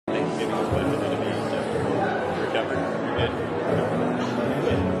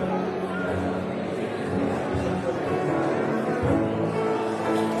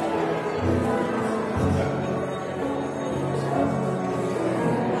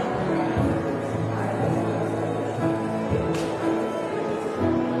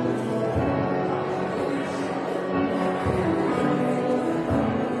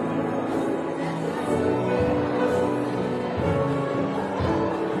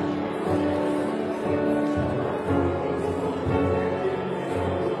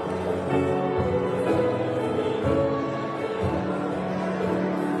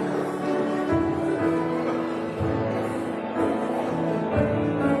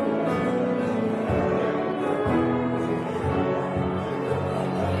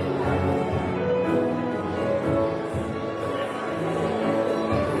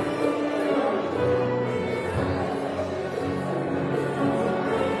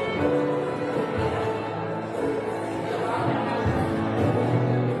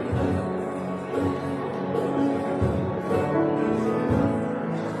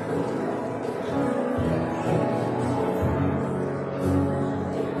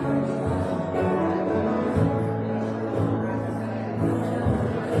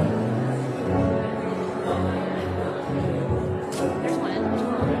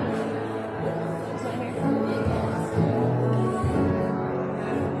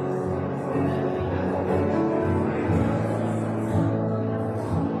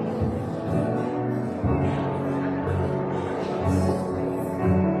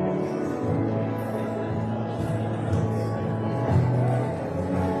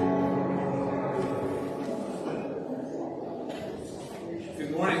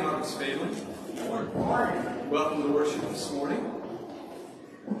Welcome to worship this morning.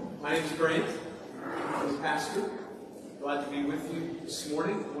 My name is Grant. I'm the pastor. Glad to be with you this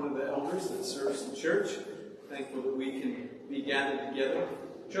morning. One of the elders that serves the church. Thankful that we can be gathered together.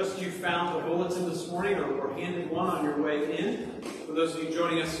 Trust you found the bulletin this morning or handed one on your way in. For those of you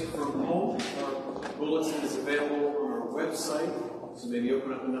joining us from home, our bulletin is available on our website. So maybe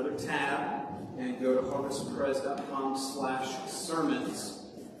open up another tab and go to harvestpres.com/sermons.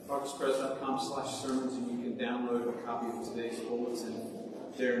 harvestpres.com/sermons, and you can download a copy of today's bulletin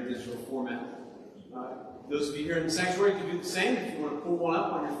there in digital format. Those of you here in the sanctuary can do the same. If you want to pull one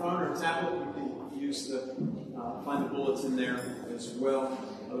up on your phone or tablet, you can use find the bulletin there as well.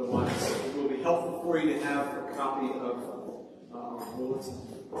 Otherwise, it will be helpful for you to have a copy of our bulletin.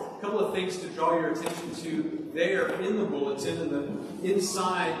 A couple of things to draw your attention to there in the bulletin. And the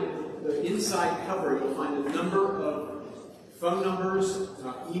inside cover, you'll find a number of phone numbers,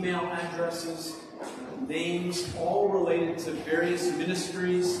 email addresses, names, all related to various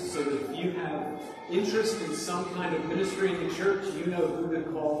ministries, so that if you have interest in some kind of ministry in the church, you know who to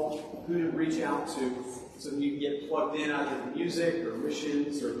call, who to reach out to, so that you can get plugged in either to music or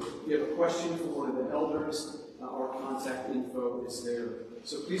missions, or if you have a question for one of the elders, our contact info is there.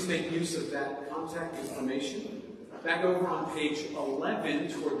 So please make use of that contact information. Back over on page 11,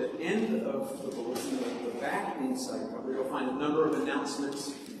 toward the end of the bulletin, the back inside cover, you'll find a number of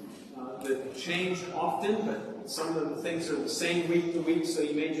announcements that change often, but some of the things are the same week to week, so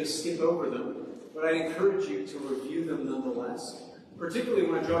you may just skip over them. But I encourage you to review them nonetheless. Particularly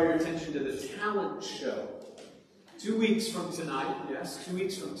when I draw your attention to the talent show. 2 weeks from tonight,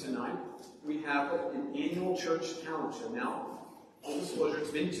 we have an annual church talent show. Now, full disclosure,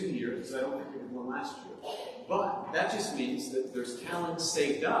 it's been 2 years, because I don't think we did one last year. But that just means that there's talent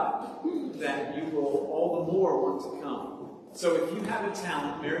saved up that you will all the more want to come. So if you have a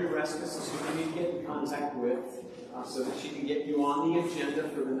talent, Mary Reskus is who you need to get in contact with so that she can get you on the agenda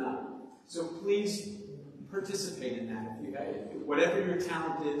for the night. So please participate in that. Whatever your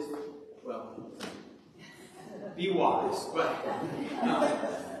talent is, well, be wise. But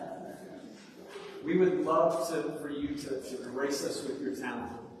we would love for you to grace us with your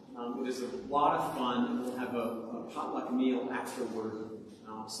talent. It is a lot of fun, and we'll have a potluck meal afterward.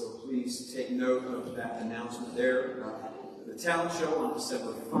 So please take note of that announcement there. The talent show on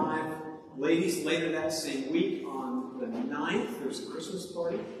December 5. Ladies, later that same week on the 9th, there's a Christmas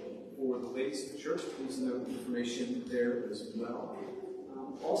party for the ladies of the church. Please note information there as well.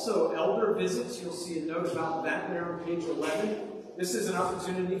 Also, elder visits. You'll see a note about that there on page 11. This is an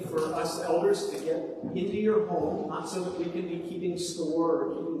opportunity for us elders to get into your home, not so that we can be keeping score or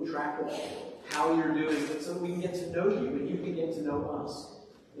keeping track of how you're doing, but so that we can get to know you and you can get to know us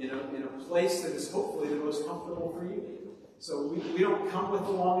in a place that is hopefully the most comfortable for you. So we don't come with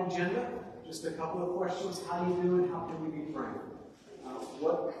a long agenda, just a couple of questions. How do you do and how can we be praying?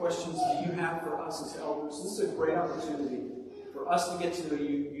 What questions do you have for us as elders? This is a great opportunity for us to get to know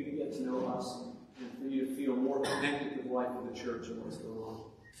you, you to get to know us, and for you to feel more connected to the life of the church and what's going on.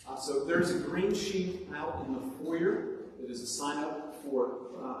 So there's a green sheet out in the foyer that is a sign-up for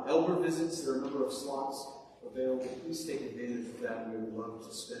elder visits. There are a number of slots available. Please take advantage of that. We would love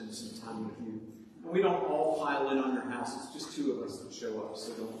to spend some time with you. And we don't all pile in on your house. It's just 2 of us that show up,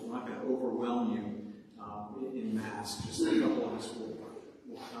 so we're not going to overwhelm you in mass. Just a couple of us will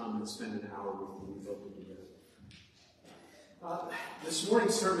come and spend an hour with you. We'd love to do that. This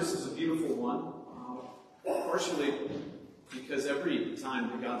morning's service is a beautiful one. Partially because every time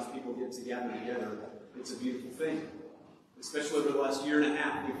that God's people get to gather together, it's a beautiful thing. Especially over the last year and a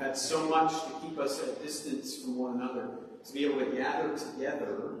half, we've had so much to keep us at distance from one another. To be able to gather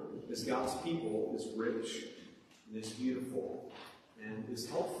together as God's people is rich and is beautiful and is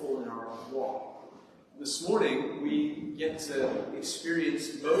helpful in our walk. This morning, we get to experience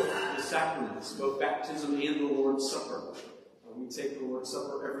both the sacraments, both baptism and the Lord's Supper. We take the Lord's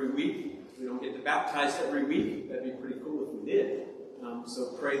Supper every week. We don't get to baptize every week. That'd be pretty cool if we did.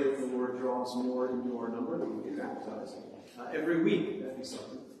 So pray that the Lord draws more into our number that we get baptized. Every week, that'd be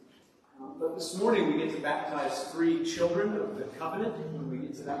something. But this morning, we get to baptize 3 children of the covenant. When we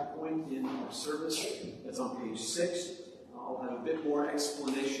get to that point in our service, that's on page 6. I'll have a bit more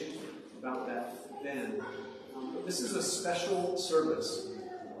explanation about that then. But this is a special service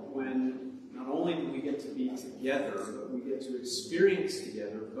when not not only do we get to be together, but we get to experience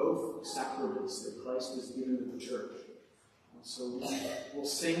together both sacraments that Christ has given to the church. So we'll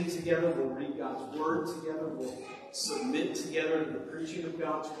sing together, we'll read God's Word together, we'll submit together to the preaching of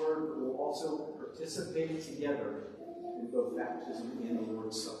God's Word, but we'll also participate together in both baptism and the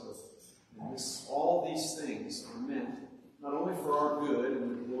Lord's Supper. And all these things are meant not only for our good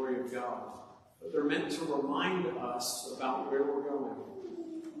and the glory of God, but they're meant to remind us about where we're going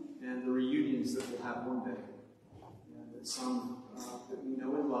and the reunions that we'll have one day. And that some that we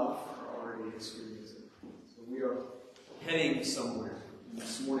know and love are already experiencing. So we are heading somewhere. And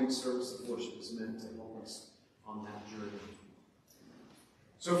this morning's service of worship is meant to help us on that journey.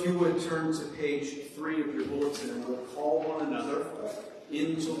 So if you would turn to page 3 of your bulletin, and we'll call one another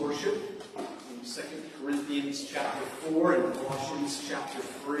into worship in 2 Corinthians chapter 4 and Colossians chapter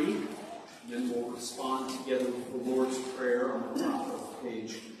 3. And then we'll respond together with the Lord's Prayer on the top of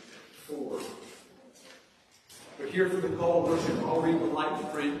page 4. But here for the call to worship, I'll read the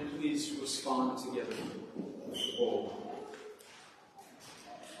light print. Please respond together.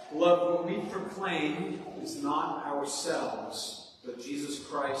 Beloved, what we proclaim is not ourselves, but Jesus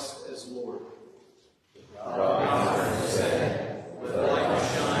Christ as Lord. God has said, "Let the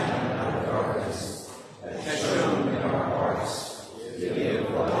light shine out of darkness," has shown in our hearts to give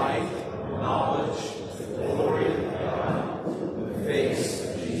the light, knowledge, the glory of God, the face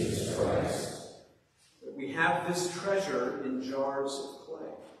of Jesus Christ. That we have this treasure in jars of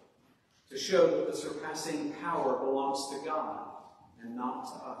clay, to show that the surpassing power belongs to God and not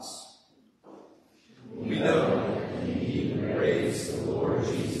to us. We know that He who raised the Lord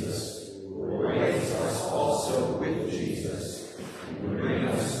Jesus will raise us also with Jesus and bring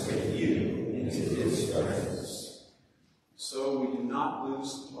us with you into His presence. So we do not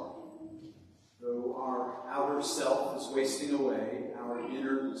lose heart. Though our outer self is wasting away, our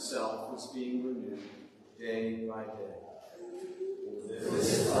inner self is being renewed day by day.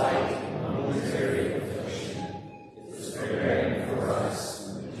 This light and momentary affliction is preparing for us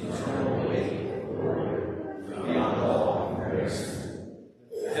an eternal weight of glory beyond all comparison.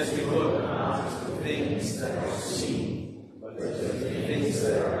 As we look not to the things that are seen, but to the things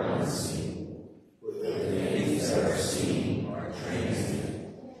that are unseen. For the things that are seen are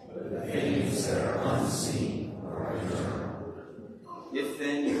transient, but the things that are unseen are eternal. If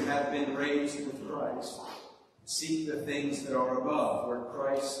then you have been raised with Christ, seek the things that are above, where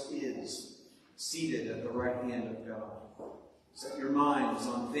Christ is, seated at the right hand of God. Set your minds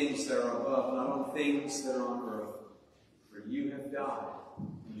on things that are above, not on things that are on earth. For you have died,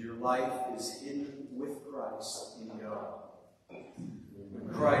 and your life is hidden with Christ in God. When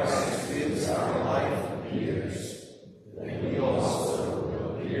Christ, who is our life, appears, then we also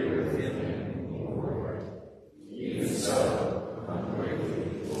will appear with Him in glory. Even so, come quickly,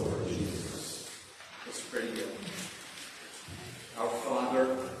 Lord Jesus. Let's pray together. Our Father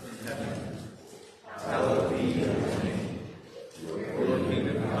in heaven, hallowed be your name. Your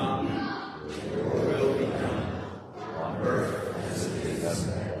kingdom come, your will be done, on earth as it is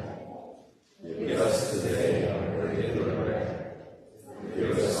in heaven. Give us today our daily bread.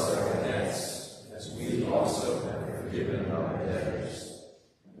 Forgive us our debts, as we also have forgiven our debtors.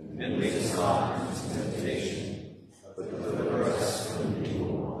 And lead us not into temptation, but deliver us from the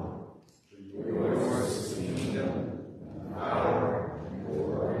evil one. For yours is the kingdom, power, and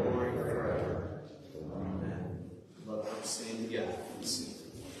glory forever.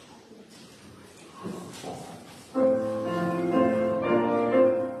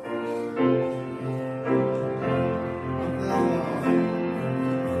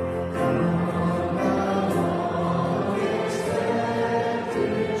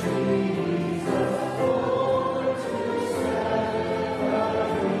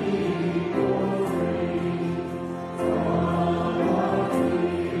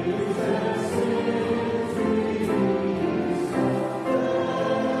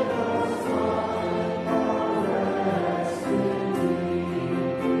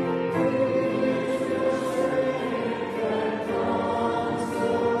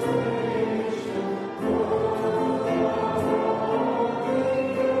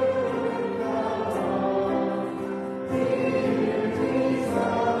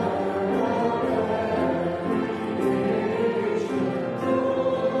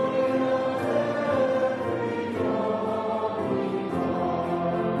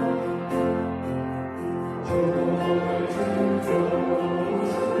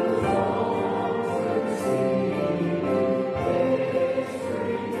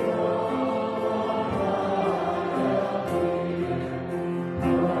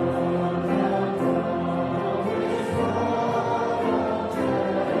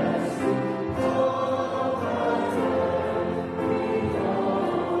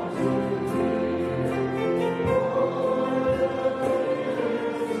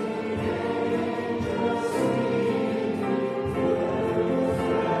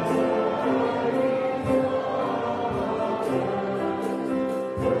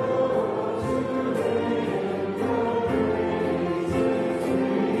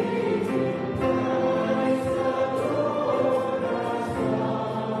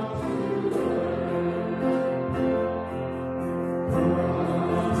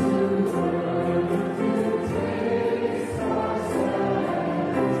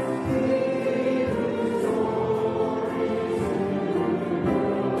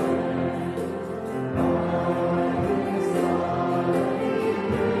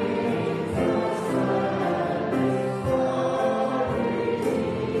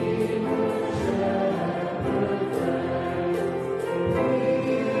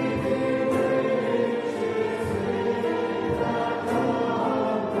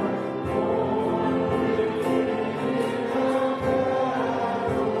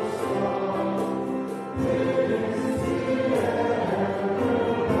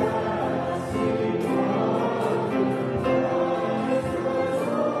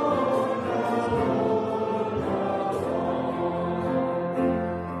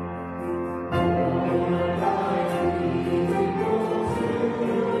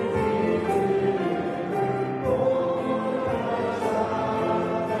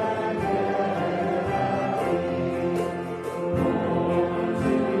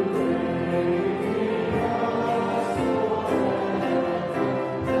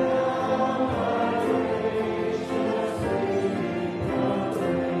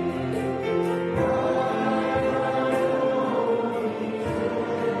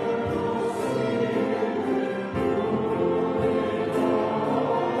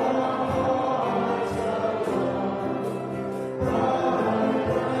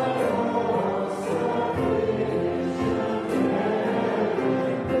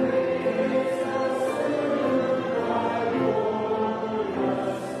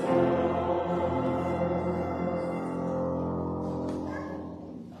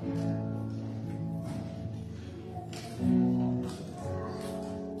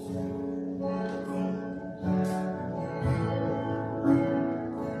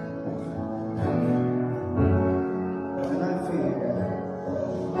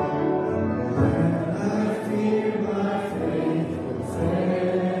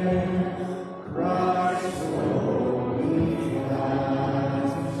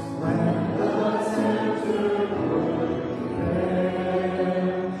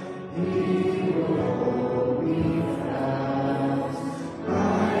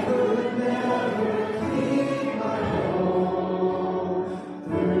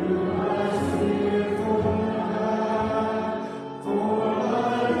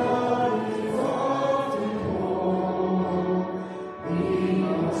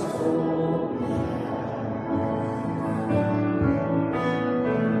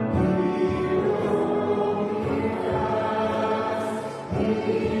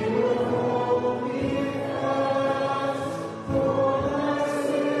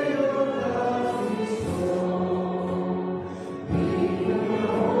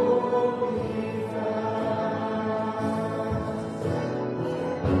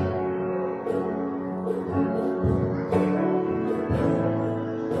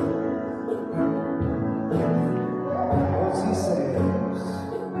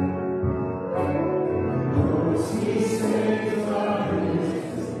 He saves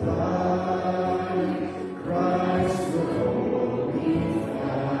our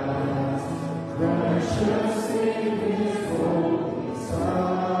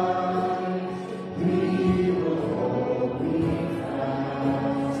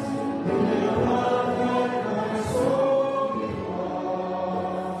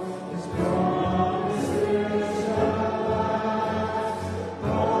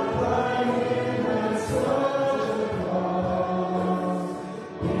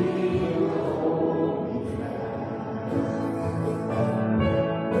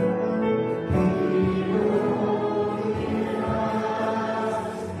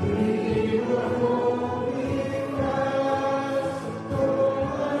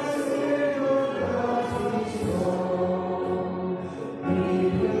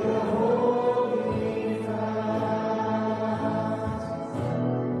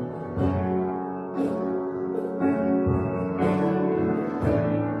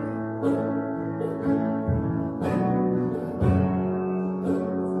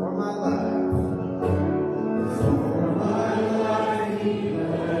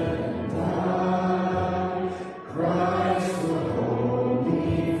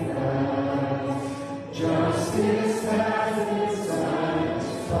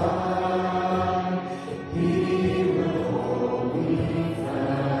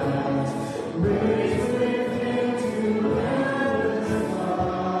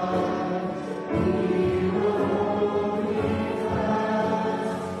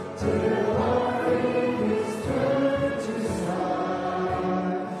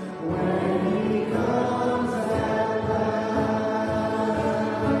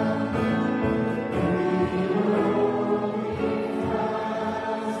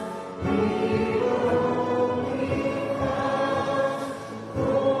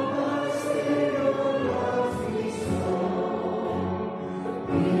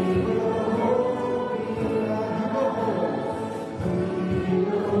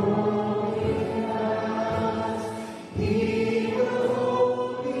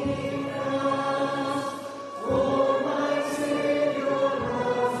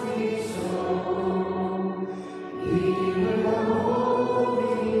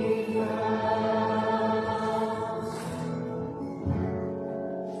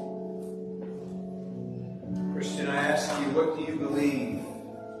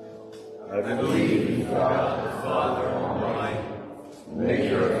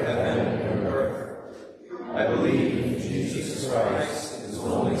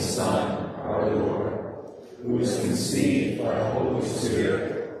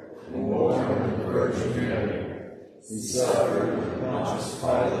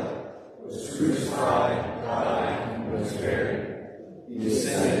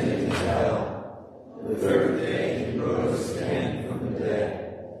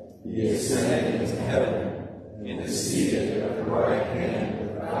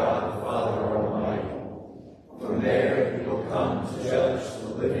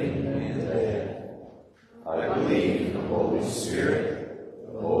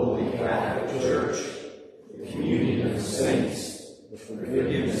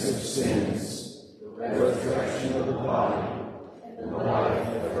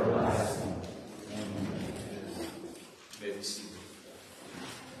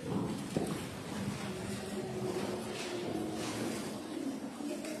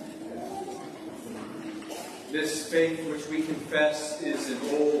This faith which we confess is an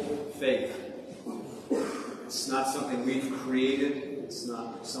old faith. It's not something we've created. It's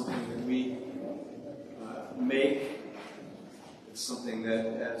not something that we make. It's something that,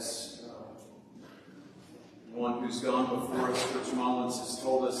 as one who's gone before us, Church Mullins, has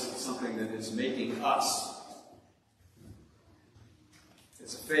told us, it's something that is making us.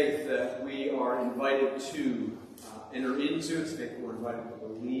 It's a faith that we are invited to enter into. It's a faith we're invited to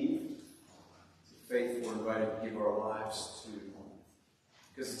believe. Faith we're invited to give our lives to.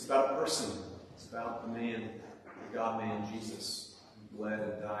 Because it's about a person. It's about the man, the God-man, Jesus, who bled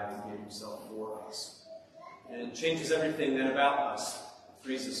and died and gave himself for us. And it changes everything then about us. It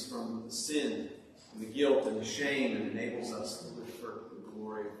frees us from the sin and the guilt and the shame and enables us to live for the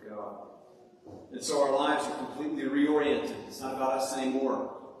glory of God. And so our lives are completely reoriented. It's not about us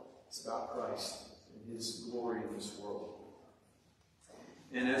anymore. It's about Christ and his glory in this world.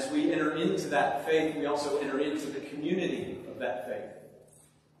 And as we enter into that faith, we also enter into the community of that faith.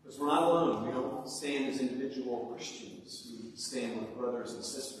 Because we're not alone. We don't stand as individual Christians. We stand with brothers and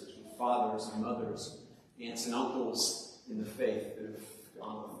sisters, with fathers and mothers, aunts and uncles in the faith that have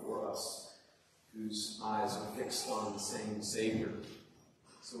gone before us, whose eyes are fixed on the same Savior.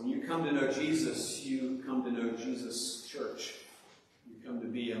 So when you come to know Jesus, you come to know Jesus' church. You come to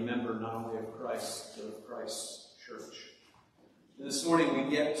be a member not only of Christ, but of Christ's church. And this morning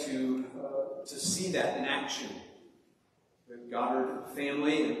we get to see that in action. The Goddard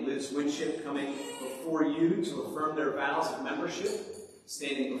family and Liz Winship coming before you to affirm their vows of membership,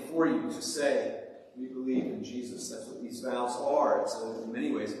 standing before you to say, we believe in Jesus. That's what these vows are. It's in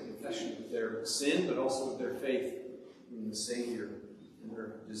many ways a confession of their sin, but also of their faith in the Savior and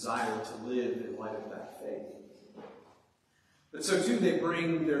their desire to live in light of that faith. But so too they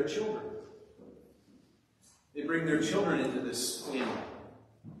bring their children. They bring their children into this family.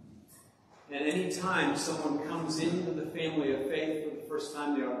 And any time someone comes into the family of faith for the first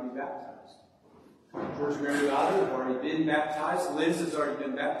time, they ought to be baptized. George and Mary Goddard have already been baptized. Liz has already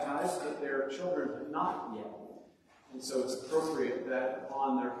been baptized, but their children have not yet. And so it's appropriate that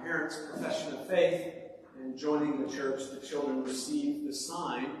upon their parents' profession of faith and joining the church, the children receive the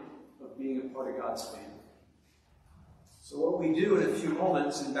sign of being a part of God's family. So what we do in a few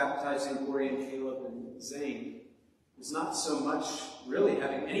moments in baptizing Gloria and Caleb and Zane is not so much really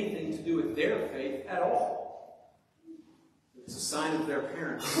having anything to do with their faith at all. It's a sign of their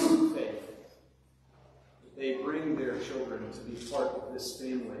parents' faith. They bring their children to be part of this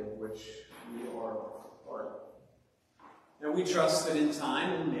family of which we are part. And we trust that in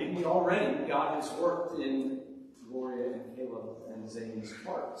time, and maybe already, God has worked in Gloria and Caleb and Zane's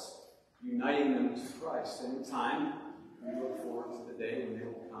hearts, uniting them to Christ. And in time, we look forward to the day when they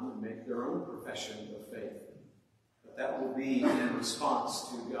will come and make their own profession of faith. But that will be in response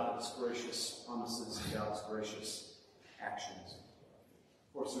to God's gracious promises and God's gracious actions.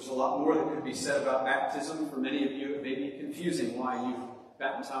 Of course, there's a lot more that could be said about baptism. For many of you, it may be confusing why you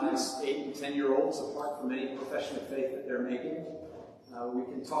baptize 8 and 10-year-olds apart from any profession of faith that they're making. We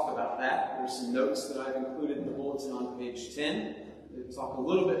can talk about that. There's some notes that I've included in the bulletin on page 10 that talk a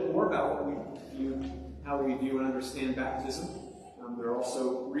little bit more about what we view, how we view and understand baptism. There are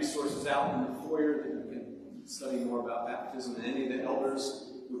also resources out in the foyer that you can study more about baptism, and any of the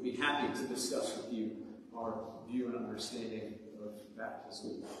elders would be happy to discuss with you our view and understanding of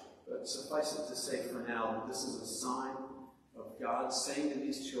baptism. But suffice it to say for now that this is a sign of God saying to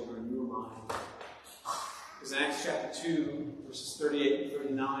these children, you are mine. Because in Acts chapter 2, verses 38 and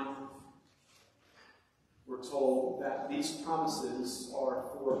 39, we're told that these promises are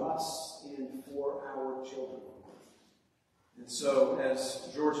for us and for our children. And so,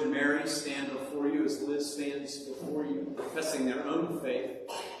 as George and Mary stand before you, as Liz stands before you, professing their own faith,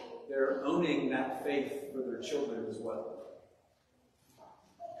 they're owning that faith for their children as well.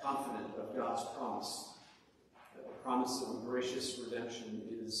 Confident of God's promise, that the promise of a gracious redemption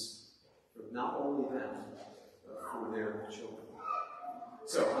is for not only them, but for their children.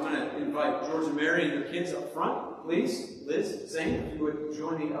 So, I'm going to invite George and Mary and their kids up front. Please, Liz, Zane, if you would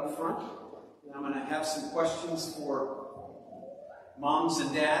join me up front. And I'm going to have some questions for moms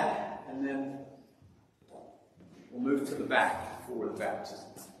and dad, and then we'll move to the back for the baptism.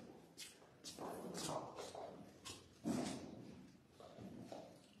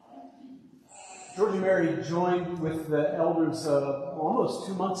 George and Mary joined with the elders almost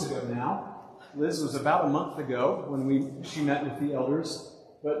 2 months ago now. Liz was about a month ago when she met with the elders.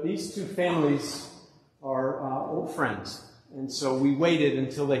 But these two families are old friends. And so we waited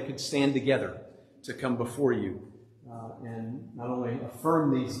until they could stand together to come before you and not only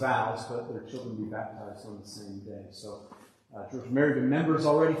affirm these vows, but their children be baptized on the same day. So George and Mary have been members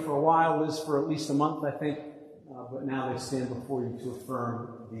already for a while, Liz for at least a month, I think. But now they stand before you to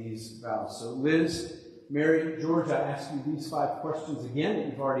affirm these vows. So Liz, Mary, George, I ask you these 5 questions again that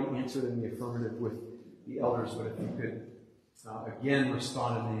you've already answered in the affirmative with the elders, but if you could again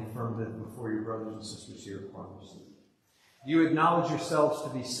respond in the affirmative before your brothers and sisters here at Partners. Do you acknowledge yourselves to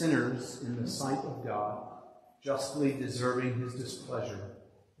be sinners in the sight of God, justly deserving his displeasure,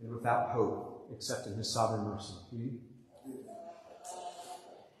 and without hope except in his sovereign mercy? Do you?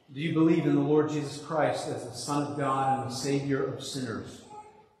 Do you believe in the Lord Jesus Christ as the Son of God and the Savior of sinners?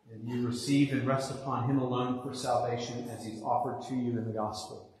 And you receive and rest upon him alone for salvation as he's offered to you in the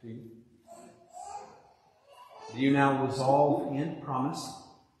gospel? Do you? Do you now resolve and promise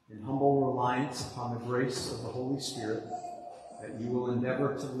in humble reliance upon the grace of the Holy Spirit that you will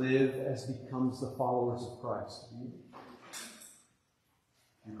endeavor to live as becomes the followers of Christ? Do you?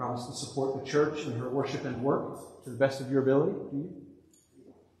 Do you promise to support the church in her worship and work to the best of your ability? Do you?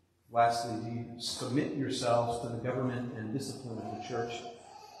 Lastly, do you submit yourselves to the government and discipline of the church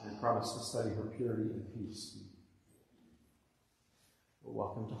and promise to study her purity and peace? Well,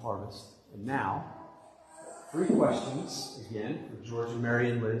 welcome to Harvest. And now, 3 questions, again, for George and Mary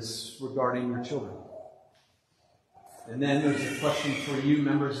and Liz regarding your children. And then there's a question for you,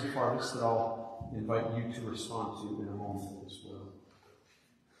 members of Harvest, that I'll invite you to respond to in a moment as well.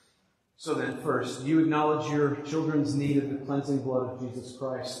 So then, first, do you acknowledge your children's need of the cleansing blood of Jesus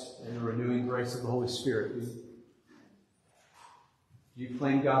Christ and the renewing grace of the Holy Spirit? Do you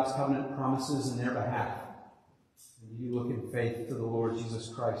claim God's covenant promises in their behalf? And do you look in faith to the Lord Jesus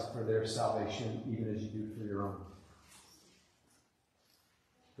Christ for their salvation, even as you do for your own?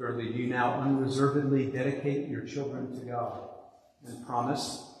 Thirdly, do you now unreservedly dedicate your children to God and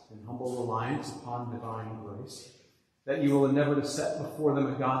promise in humble reliance upon divine grace that you will endeavor to set before them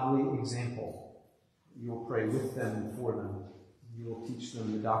a godly example? You will pray with them and for them. You will teach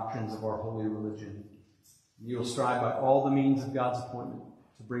them the doctrines of our holy religion. You will strive by all the means of God's appointment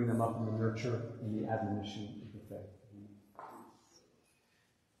to bring them up in the nurture and the admonition of the faith.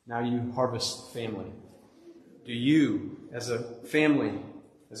 Now you Harvest family, do you, as a family,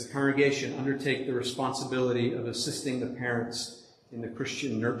 as a congregation, undertake the responsibility of assisting the parents in the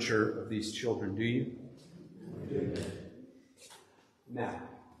Christian nurture of these children? Do you? Now,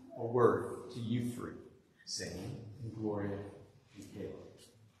 a word to you 3, Zane and Gloria and Caleb.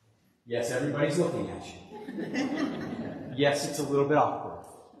 Yes, everybody's looking at you. Yes, it's a little bit awkward.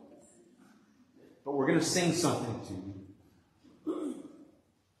 But we're going to sing something to you.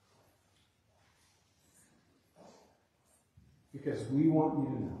 Because we want you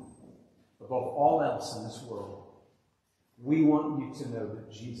to know, above all else in this world, we want you to know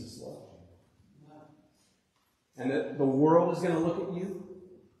that Jesus loves you. And that the world is going to look at you.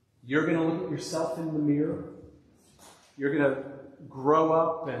 You're going to look at yourself in the mirror. You're going to grow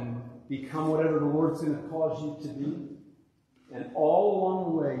up and become whatever the Lord's going to cause you to be. And all along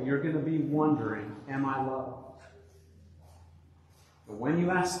the way, you're going to be wondering, am I loved? But when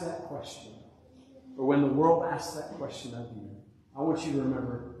you ask that question, or when the world asks that question of you, I want you to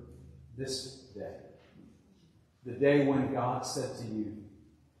remember this day. The day when God said to you,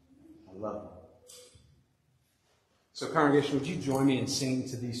 I love you. So congregation, would you join me in singing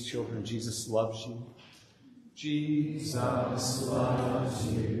to these children, Jesus loves you? Jesus loves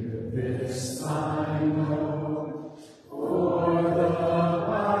you, this I know, for the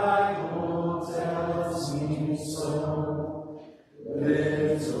Bible tells me so.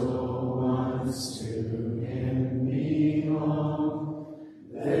 Little ones to him belong,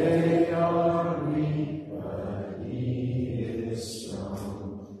 they are weak, but he is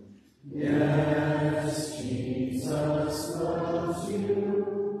strong. Yes, Jesus loves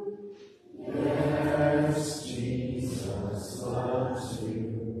you. Yes, Jesus loves you.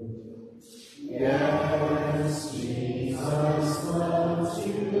 Yes, Jesus loves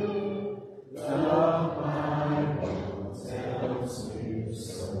you. The Bible tells you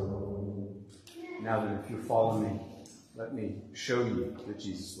so. Now then, if you follow me, let me show you that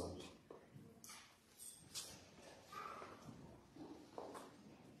Jesus loves you.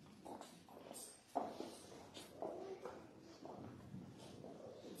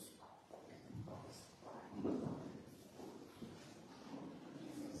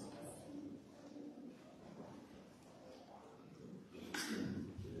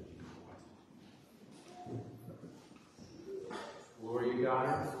 Glory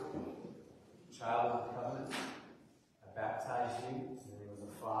God, child of the covenant, I baptize you in the name of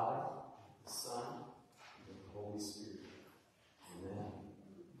the Father, the Son, and the Holy Spirit. Amen.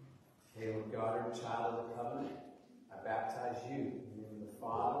 Hail, Goddard, child of the covenant, I baptize you in the name of the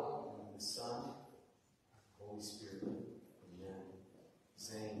Father, and the Son, and the Holy Spirit. Amen.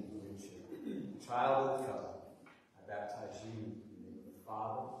 Saying, child of the covenant, I baptize you in the name of the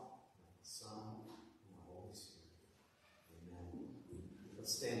Father, and the Son, and the Holy Spirit. Amen.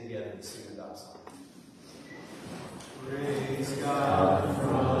 Let's stand together and sing the gospel. Praise God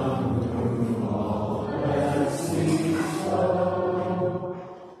from whom all blessings flow.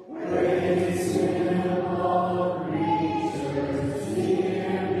 Praise Him, all creatures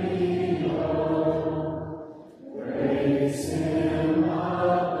here below. Praise Him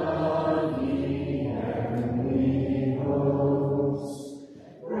above the heavenly hosts.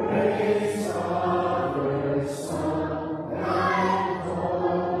 Praise Father, Son, and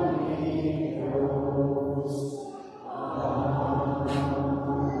Holy Ghost.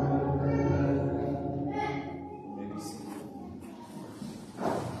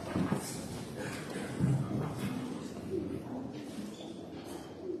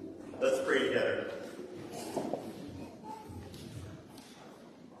 Let's pray together.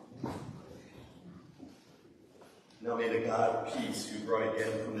 Now may the God of peace, who brought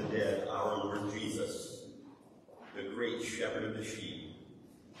again from the dead our Lord Jesus, the great shepherd of the sheep,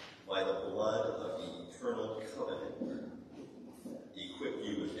 by the blood of the eternal covenant, equip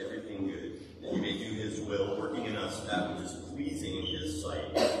you with everything good, that you may do his will, working in us that which is pleasing in his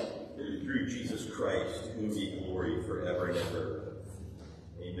sight, through Jesus Christ, to whom be glory forever and ever.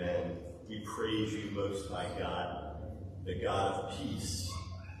 Amen. We praise you, Most High God, the God of peace.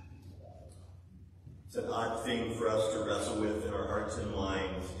 It's an odd thing for us to wrestle with in our hearts and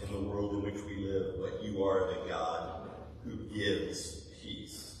minds in the world in which we live, but you are the God who gives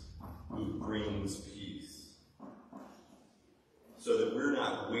peace, who brings peace. So that we're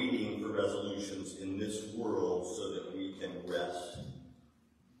not waiting for resolutions in this world so that we can rest,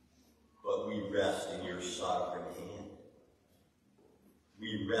 but we rest in your sovereign hand.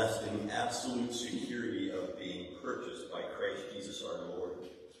 We rest in the absolute security of being purchased by Christ Jesus our Lord.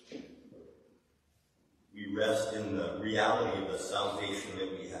 We rest in the reality of the salvation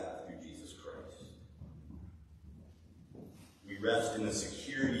that we have through Jesus Christ. We rest in the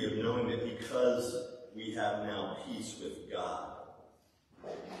security of knowing that because we have now peace with God,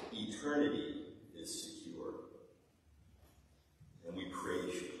 eternity is secure. And we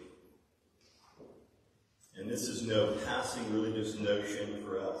praise you. And this is no passing religious notion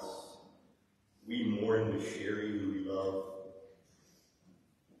for us. We mourn with Sherry, who we love,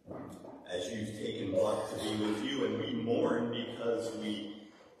 as you've taken Buck to be with you, and we mourn because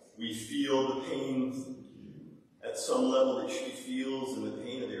we feel the pain at some level that she feels and the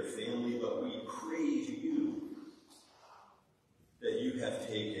pain of their family, but we praise you that you have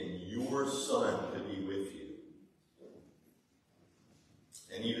taken your son to be with you.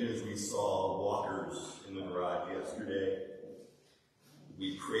 And even as we saw walkers in the garage yesterday,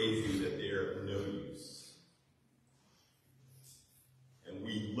 we praise you that they're of no use. And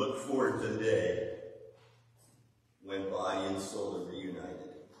we look forward to the day when body and soul are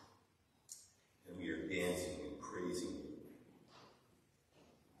reunited. And we are dancing and praising you.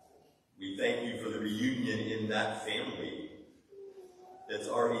 We thank you for the reunion in that family that's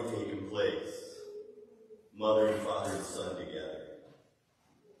already taken place. Mother and father and son together.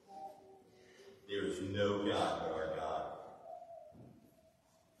 There is no God but our God.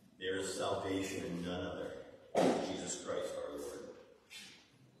 There is salvation in none other, Jesus Christ our Lord.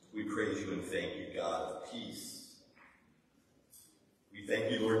 We praise you and thank you, God of peace. We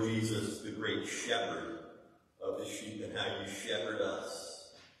thank you, Lord Jesus, the great shepherd of the sheep, and how you shepherd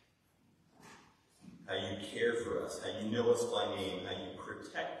us, how you care for us, how you know us by name, how you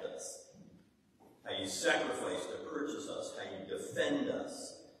protect us, how you sacrifice to purchase us, how you defend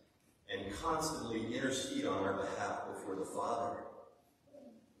us, and constantly intercede on our behalf before the Father.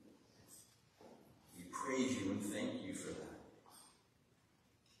 We praise you and thank you for that.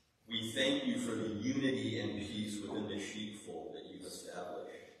 We thank you for the unity and peace within the sheepfold that you've established.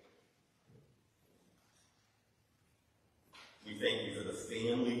 We thank you for the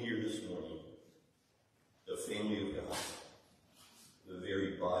family here this morning, the family of God, the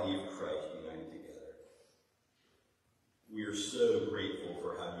very body of Christ united together. We are so grateful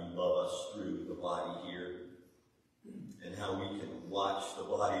for how you love us through the body here, and how we can watch the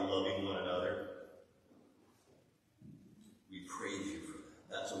body loving one another. We praise you for that.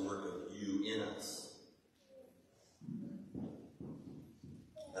 That's a work of you in us.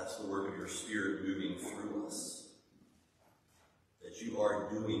 That's the work of your Spirit moving through us. That you are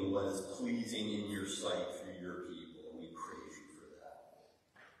doing what is pleasing in your sight through your people, and we praise you for that.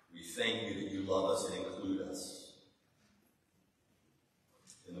 We thank you that you love us and include us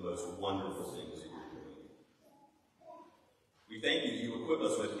in the most wonderful things that you're doing. We thank you that you equip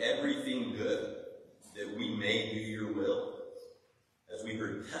us with everything good, that we may do your will. As we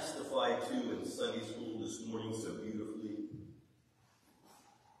heard testified to in Sunday school this morning so beautifully,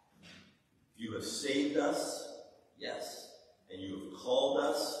 you have saved us, yes, and you have called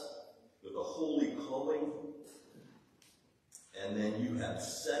us with a holy calling, and then you have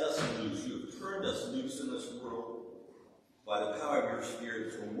set us loose. You have turned us loose in this world by the power of your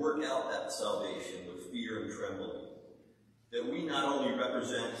Spirit to work out that salvation with fear and trembling, that we not only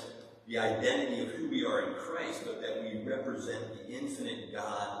represent the identity of who we are in Christ, but that we represent the infinite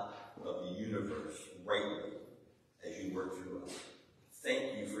God of the universe rightly as you work through us.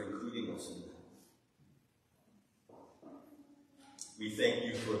 Thank you for including us in that. We thank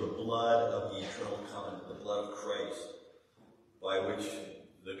you for the blood of the eternal covenant, the blood of Christ, by which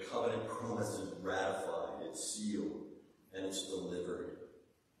the covenant promise is ratified, it's sealed, and it's delivered.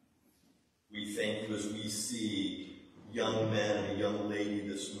 We thank you as we see young men and a young lady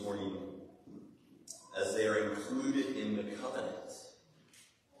this morning as they are included in the covenant.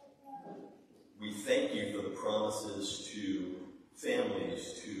 We thank you for the promises to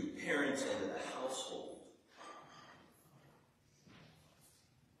families, to parents, and to the household.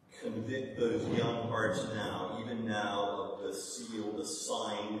 Convict those young hearts now, even now, of the seal, the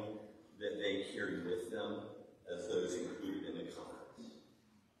sign that they carry with them as those included in the covenant.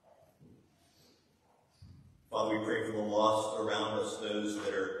 Father, we pray for the lost around us, those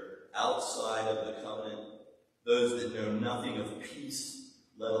that are outside of the covenant, those that know nothing of peace,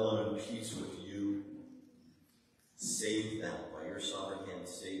 let alone peace with you. Save them by your sovereign hand,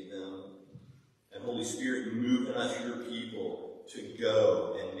 save them. And Holy Spirit, move in us, your people, to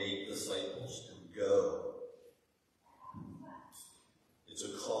go and make disciples, to go. It's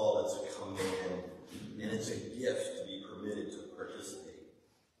a call, it's a command, and it's a gift to be permitted to participate.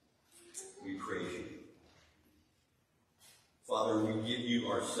 We praise you. Father, we give you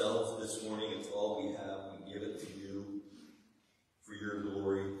ourselves this morning. It's all we have. We give it to you for your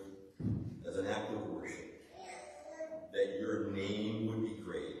glory as an act of worship, that your name would be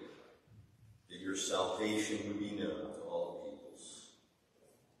great, that your salvation would be known to all peoples.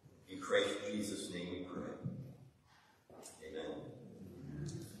 In Christ Jesus' name we pray. Amen.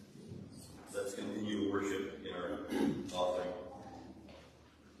 Let's continue to worship in our offering.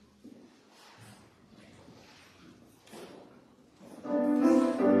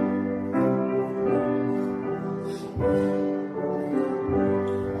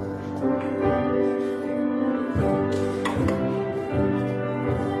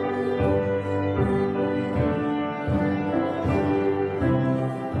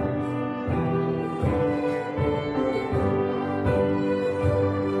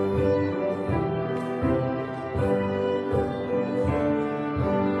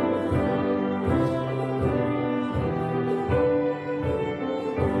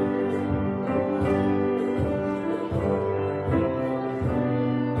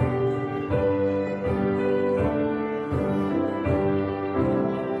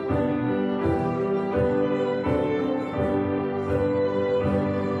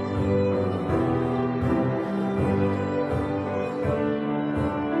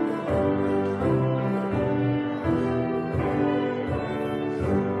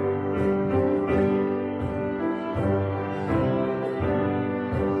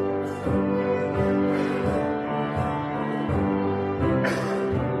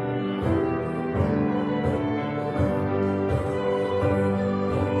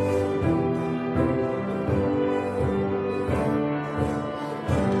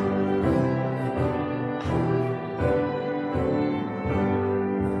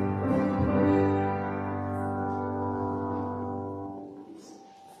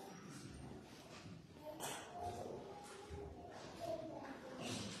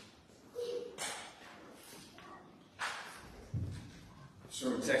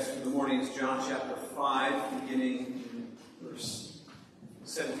 Sermon text for the morning is John chapter 5, beginning in verse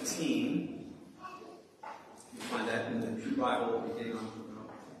 17. You find that in the Pew Bible, beginning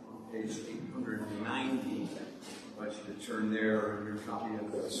on page 890. I invite you to turn there in your copy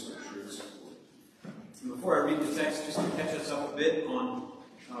of the Scriptures. And before I read the text, just to catch us up a bit on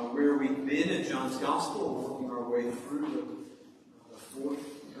where we've been in John's Gospel, working our way through the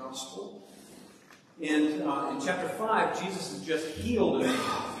fourth Gospel. And in chapter 5, Jesus has just healed a man.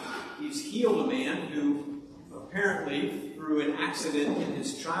 He's healed a man who apparently, through an accident in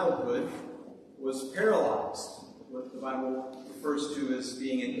his childhood, was paralyzed, what the Bible refers to as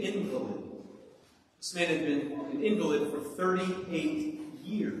being an invalid. This man had been an invalid for 38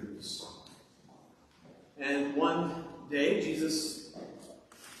 years. And one day, Jesus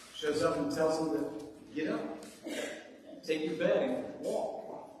shows up and tells him to get up, take your bed, and walk.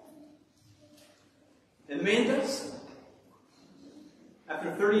 And the man does so.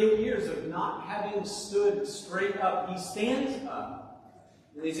 After 38 years of not having stood straight up, he stands up,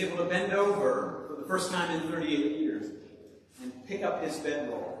 and he's able to bend over for the first time in 38 years and pick up his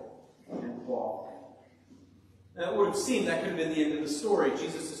bedroll and walk. Now, it would have seemed that could have been the end of the story.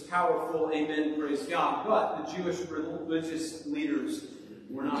 Jesus is powerful, amen, praise God. But the Jewish religious leaders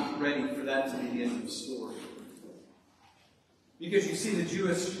were not ready for that to be the end of the story. Because you see, the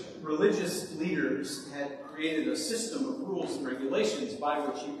Jewish religious leaders had created a system of rules and regulations by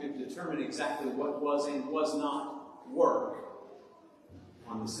which you could determine exactly what was and was not work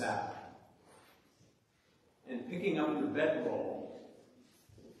on the Sabbath. And picking up your bedroll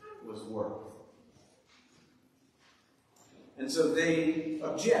was work. And so they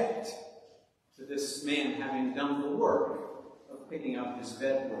object to this man having done the work of picking up his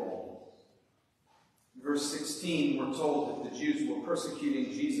bedroll. In verse 16, we're told that the Jews were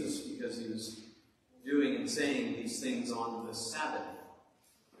persecuting Jesus because he was doing and saying these things on the Sabbath.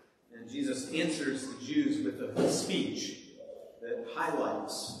 And Jesus answers the Jews with a speech that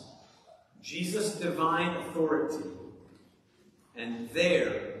highlights Jesus' divine authority and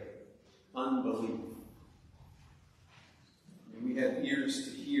their unbelief. And we have ears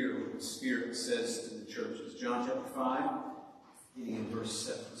to hear what the Spirit says to the churches. John chapter 5, beginning in verse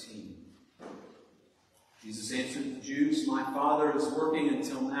 17. Jesus answered the Jews, "My Father is working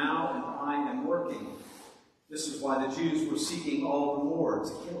until now, and I am working." This is why the Jews were seeking all the more to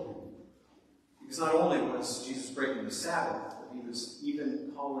kill him. Because not only was Jesus breaking the Sabbath, but he was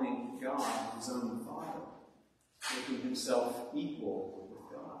even calling God his own Father, making himself equal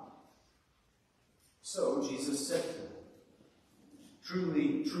with God. So Jesus said to them,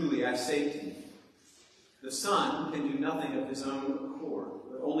 "Truly, truly, I say to you, the Son can do nothing of his own accord,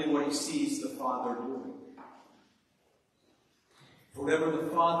 but only what he sees the Father doing. For whatever the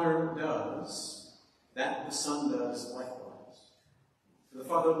Father does, that the Son does likewise. For the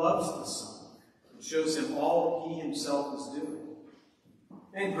Father loves the Son and shows him all that he himself is doing.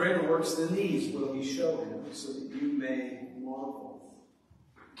 And greater works than these will he show him, so that you may marvel.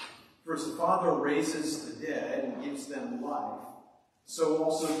 For as the Father raises the dead and gives them life, so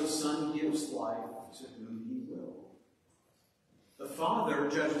also the Son gives life to whom he will. The Father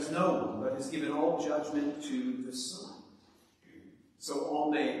judges no one, but has given all judgment to the Son, so all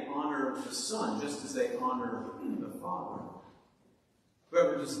may honor the Son just as they honor the Father.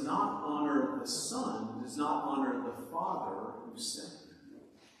 Whoever does not honor the Son does not honor the Father who sent him.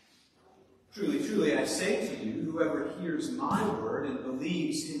 Truly, truly, I say to you, whoever hears my word and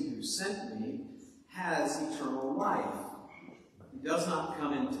believes him who sent me has eternal life. He does not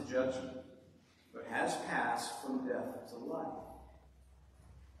come into judgment, but has passed from death to life.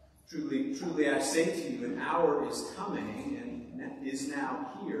 Truly, truly, I say to you, an hour is coming and is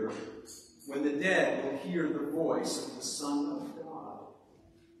now here, when the dead will hear the voice of the Son of God,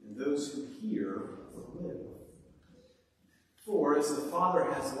 and those who hear will live. For as the Father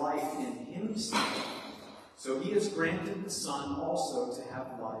has life in himself, so he has granted the Son also to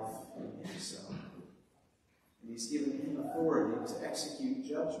have life in himself. And he's given him authority to execute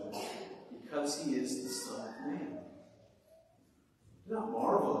judgment, because he is the Son of Man. Do not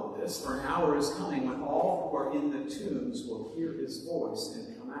marvel at this, for an hour is coming when all who are in the tombs will hear his voice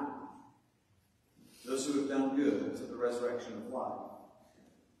and come out. those who have done good to the resurrection of life,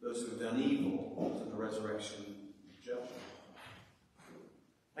 those who have done evil to the resurrection of judgment.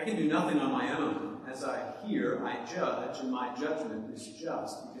 I can do nothing on my own. As I hear, I judge, and my judgment is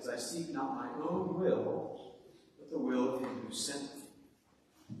just, because I seek not my own will, but the will of him who sent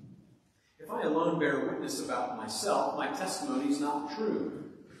me. If I alone bear witness about myself, my testimony is not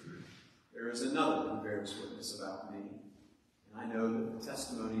true. There is another who bears witness about me, and I know that the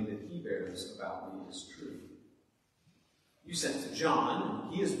testimony that he bears about me is true. You sent to John,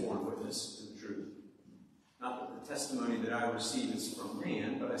 and he has borne witness to the truth. Not that the testimony that I receive is from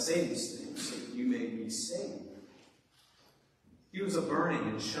man, but I say these things so that you may be saved. He was a burning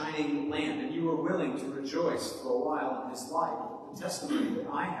and shining lamp, and you were willing to rejoice for a while in his light. The testimony that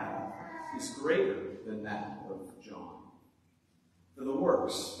I have is greater than that of John. For the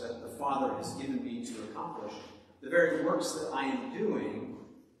works that the Father has given me to accomplish, the very works that I am doing,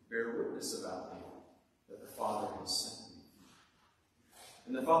 bear witness about me, that the Father has sent me.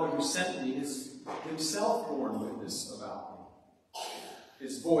 And the Father who sent me has himself borne witness about me.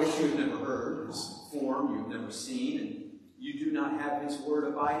 His voice you have never heard, his form you have never seen, and you do not have his word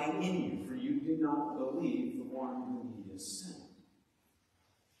abiding in you, for you do not believe the one whom he has sent.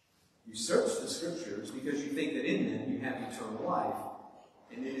 You search the Scriptures because you think that in them you have eternal life,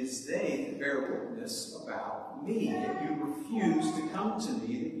 and it is they that bear witness about me, yet you refuse to come to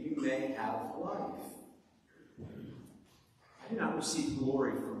me that you may have life. I do not receive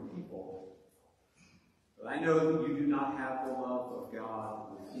glory from people, but I know that you do not have the love of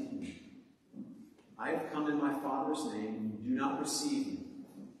God within you. I have come in my Father's name, and you do not receive me.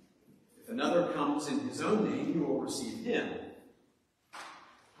 If another comes in his own name, you will receive him.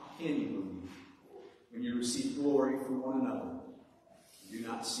 How can you believe when you receive glory from one another? You do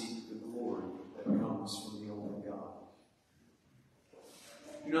not seek the glory that comes from the only God.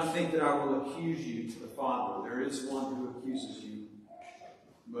 Do not think that I will accuse you to the Father. There is one who accuses you,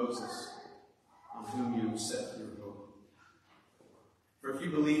 Moses, on whom you have set your hope. For if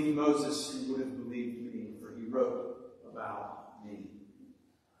you believed Moses, you would have believed me, for he wrote about me.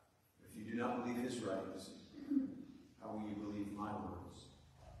 If you do not believe his writings, how will you believe my words?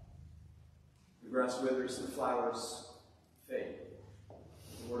 The grass withers, the flowers fade.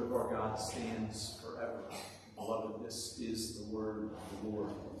 The word of our God stands forever. Beloved, this is the word of the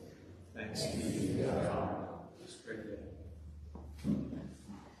Lord. Thanks be to God. This great day.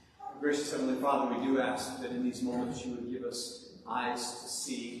 Gracious Heavenly Father, we do ask that in these moments you would give us eyes to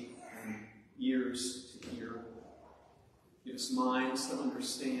see and ears to hear. Give us minds to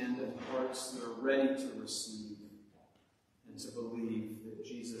understand and hearts that are ready to receive and to believe that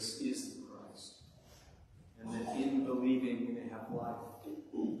Jesus is the Christ, and that in believing we may have life,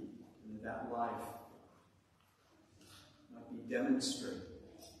 and that life might be demonstrated,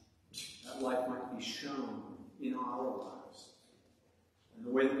 that life might be shown in our lives, in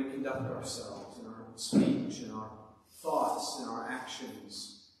the way that we conduct ourselves, in our speech, in our thoughts, in our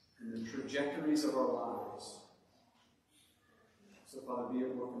actions, in the trajectories of our lives. So, Father, be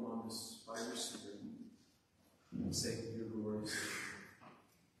at work among us by your Spirit, for the sake of your glory.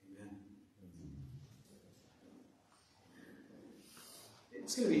 Amen.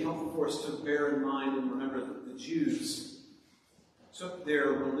 It's going to be helpful for us to bear in mind and remember that the Jews took their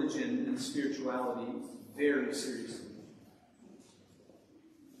religion and spirituality very seriously.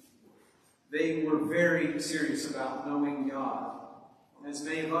 They were very serious about knowing God, as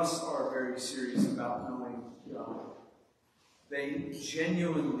many of us are very serious about knowing God. They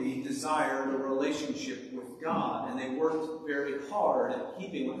genuinely desired a relationship with God, and they worked very hard at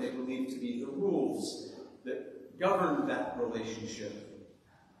keeping what they believed to be the rules that governed that relationship.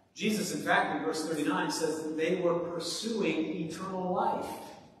 Jesus, in fact, in verse 39, says that they were pursuing eternal life.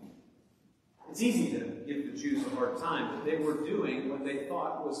 It's easy to give the Jews a hard time, but they were doing what they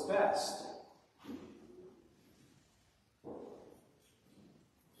thought was best.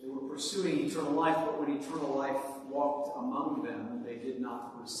 They were pursuing eternal life, but when eternal life walked among them, they did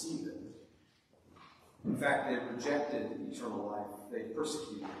not receive it. In fact, they rejected eternal life. They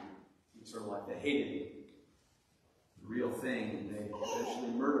persecuted eternal life. They hated the real thing, and they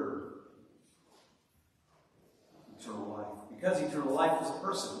eventually murdered eternal life. Because eternal life is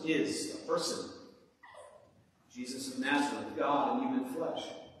a person. Jesus of Nazareth, God in human flesh.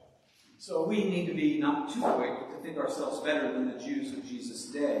 So we need to be not too quick to think ourselves better than the Jews of Jesus'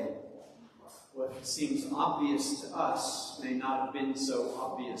 day. What seems obvious to us may not have been so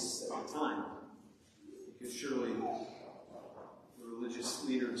obvious at the time, because surely the religious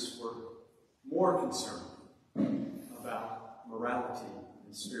leaders were more concerned about morality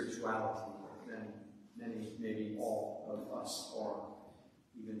and spirituality than many, maybe all of us are,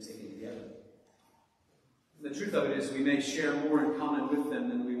 even taken together. the truth of it is we may share more in common with them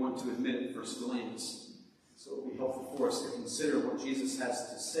than we want to admit at first glance. So it will be helpful for us to consider what Jesus has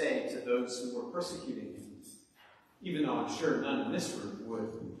to say to those who were persecuting him. Even though I'm sure none in this room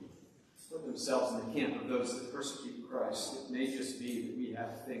would put themselves in the camp of those that persecute Christ. It may just be that we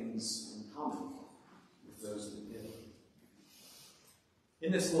have things in common with those that did.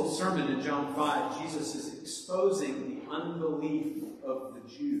 In this little sermon in John 5, Jesus is exposing the unbelief of the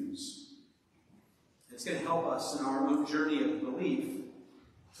Jews. It's going to help us in our own journey of belief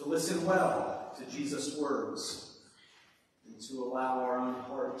to listen well to Jesus' words and to allow our own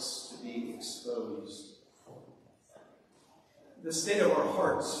hearts to be exposed. The state of our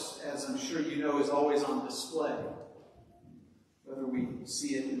hearts, as I'm sure you know, is always on display. Whether we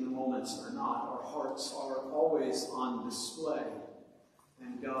see it in the moments or not, our hearts are always on display,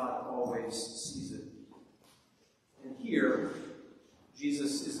 and God always sees it. And here,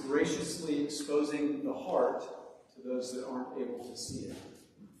 Jesus is graciously exposing the heart to those that aren't able to see it.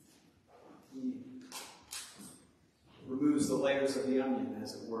 He removes the layers of the onion,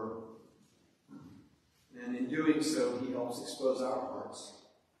 as it were. And in doing so, he helps expose our hearts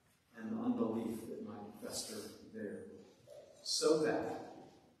and the unbelief that might fester there, so that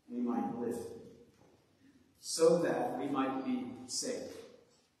we might live, so that we might be safe,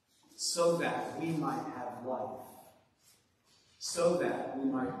 so that we might have life, so that we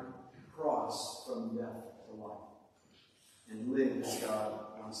might cross from death to life and live as God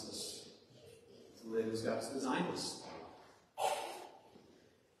wants us to live, as God's designed us.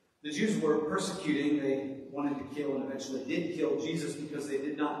 The Jews were persecuting. They wanted to kill and eventually did kill Jesus because they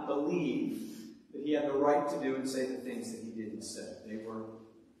did not believe that he had the right to do and say the things that he did and said. They were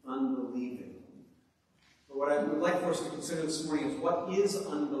unbelieving. But what I would like for us to consider this morning is, what is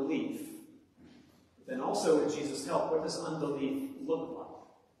unbelief? But then also, with Jesus' help, what does unbelief look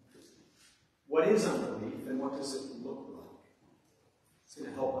like? What is unbelief and what does it look like? It's going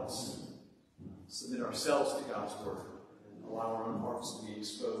to help us submit ourselves to God's word and allow our own hearts to be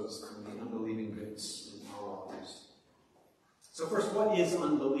exposed to the unbelieving bits in our lives. So first, what is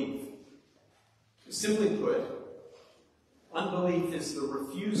unbelief? Simply put, unbelief is the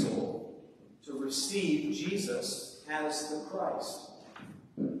refusal to receive Jesus as the Christ.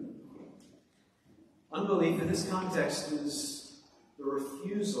 Unbelief in this context is the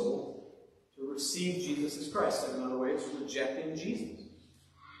refusal to receive Jesus as Christ. In other words, rejecting Jesus.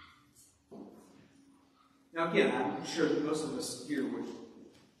 Now again, I'm sure that most of us here would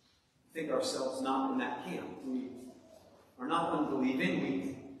think ourselves not in that camp. We are not unbelieving.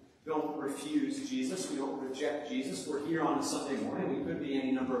 We don't refuse Jesus. We don't reject Jesus. We're here on a Sunday morning. We could be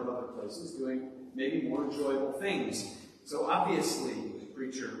any number of other places doing maybe more enjoyable things. So obviously,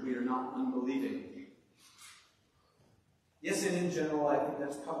 preacher, we are not unbelieving. Yes, and in general, I think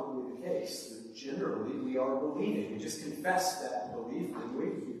that's probably the case. That generally, we are believing. We just confessed that belief, didn't we,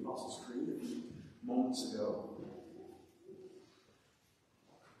 with the Apostles' Creed a few moments ago.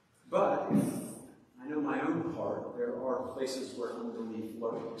 But if I know my own part, there are places where unbelief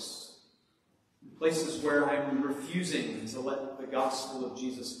lurks. Places where I'm refusing to let the gospel of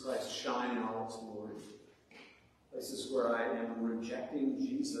Jesus Christ shine in all its glory. Places where I am rejecting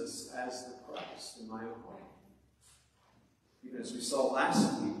Jesus as the Christ in my own heart. Even as we saw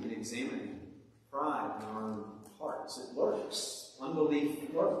last week in examining pride in our own hearts, it lurks.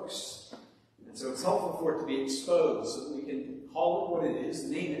 Unbelief lurks. And so it's helpful for it to be exposed so that we can call it what it is,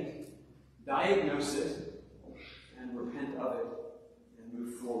 name it, diagnose it, and repent of it, and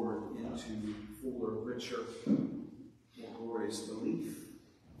move forward into fuller, richer, more glorious belief.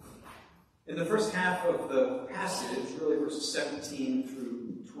 In the first half of the passage, really verses 17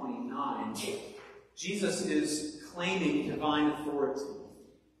 through 29, Jesus is claiming divine authority.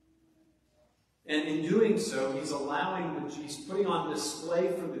 And in doing so, he's he's putting on display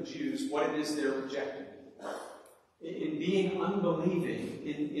for the Jews what it is they're rejecting. In being unbelieving,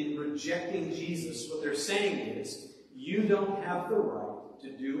 in rejecting Jesus, what they're saying is, you don't have the right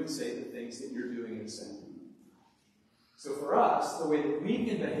to do and say the things that you're doing and saying. So for us, the way that we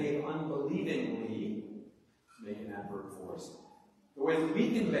can behave unbelievingly, make an adverb for us, the way that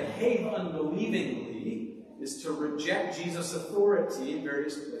we can behave unbelievingly is to reject Jesus' authority in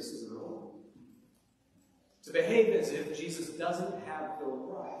various places in the world. To behave as if Jesus doesn't have the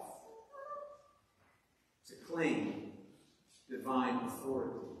right to claim divine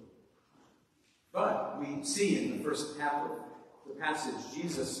authority. But we see in the first half of the passage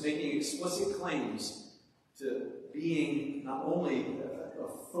Jesus making explicit claims to being not only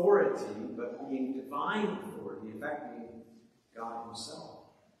authority, but being divine authority, in fact, being God himself.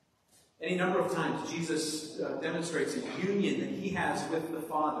 Any number of times Jesus demonstrates a union that he has with the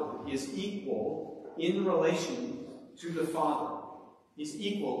Father, that he is equal in relation to the Father. He's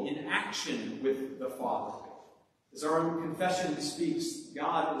equal in action with the Father. As our own confession speaks,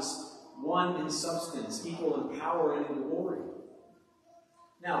 God is one in substance, equal in power and in glory.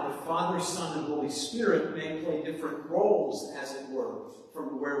 Now, the Father, Son, and Holy Spirit may play different roles, as it were,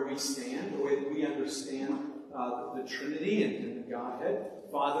 from where we stand, the way that we understand the Trinity and the Godhead.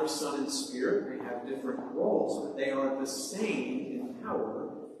 Father, Son, and Spirit may have different roles, but they are the same in power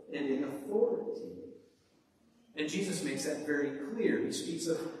and in authority. And Jesus makes that very clear. He speaks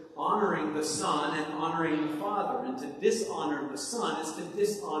of honoring the Son and honoring the Father. And to dishonor the Son is to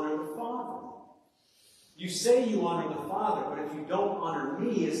dishonor the Father. You say you honor the Father, but if you don't honor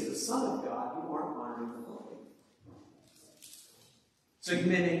me as the Son of God, you aren't honoring the Father. So you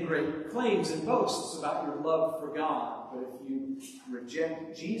may make great claims and boasts about your love for God, but if you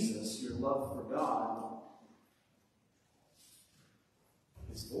reject Jesus, your love for God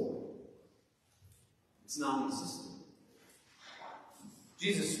is void. It's non-existent.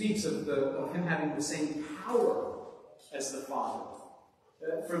 Jesus speaks of him having the same power as the Father.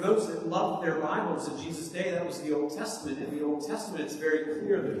 For those that loved their Bibles in Jesus' day, that was the Old Testament. In the Old Testament, it's very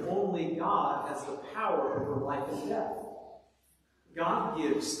clear that only God has the power over life and death. God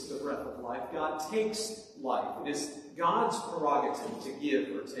gives the breath of life. God takes life. It is God's prerogative to give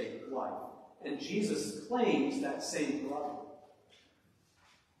or take life. And Jesus claims that same prerogative.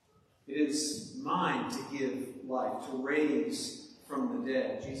 It is mine to give life, to raise from the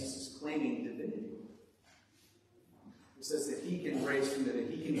dead. Jesus is claiming divinity. It says that he can raise from the dead.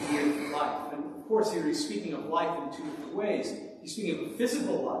 He can give life. And of course, here he's speaking of life in two different ways. He's speaking of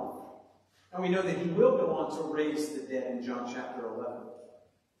physical life. And we know that he will go on to raise the dead in John chapter 11.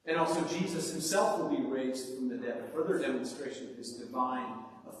 And also Jesus himself will be raised from the dead, a further demonstration of his divine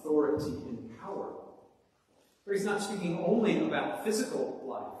authority and power. But he's not speaking only about physical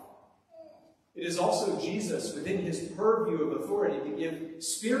life. It is also Jesus within his purview of authority to give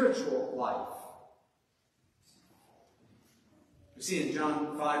spiritual life. We see in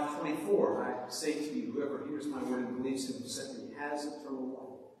John 5:24, I say to you, whoever hears my word and believes him who sent me has eternal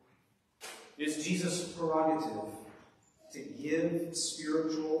life. It is Jesus' prerogative to give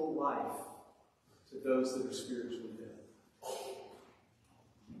spiritual life to those that are spiritually dead.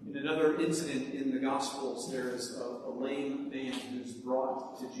 In another incident in the Gospels, there is a lame man who's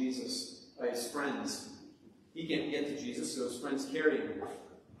brought to Jesus by his friends. He can't get to Jesus, so his friends carry him.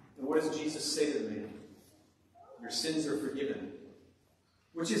 And what does Jesus say to the man? Your sins are forgiven.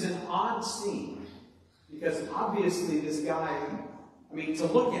 Which is an odd scene, because obviously this guy, to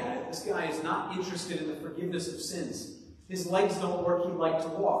look at it, this guy is not interested in the forgiveness of sins. His legs don't work, he'd like to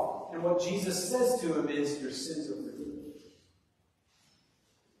walk. And what Jesus says to him is, your sins are forgiven.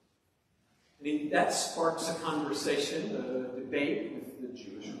 And that sparks a conversation, a debate with the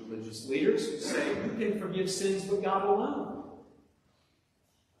Jewish religious leaders who say, who can forgive sins but God alone?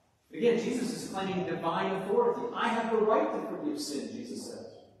 But again, Jesus is claiming divine authority. I have the right to forgive sin, Jesus says.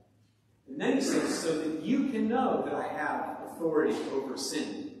 And then he says, so that you can know that I have authority over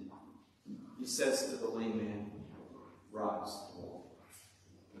sin. He says to the lame man, rise.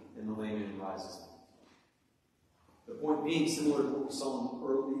 And the lame man rises. The point being, similar to what we saw in the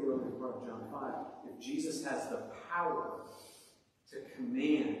early part of John 5, if Jesus has the power to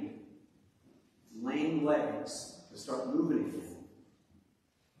command lame legs to start moving again,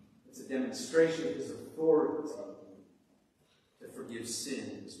 it's a demonstration of his authority to forgive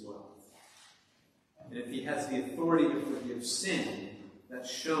sin as well. And if he has the authority to forgive sin, that's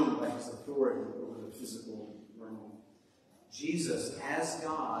shown by his authority over the physical realm. Jesus, as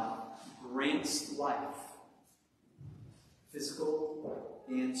God, grants life, physical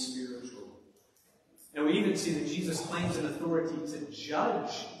and spiritual. And we even see that Jesus claims an authority to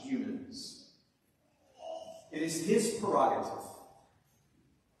judge humans. It is his prerogative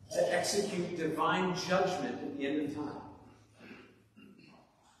to execute divine judgment at the end of time.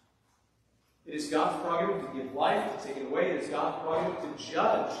 It is God's prerogative to give life, to take it away. It is God's prerogative to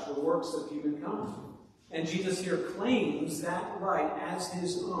judge the works of humankind. And Jesus here claims that right as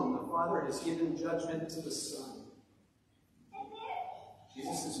his own. The Father has given judgment to the Son.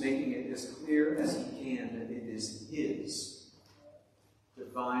 Jesus is making it as clear as he can that it is his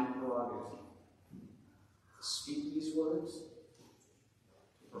divine prerogative to speak these words,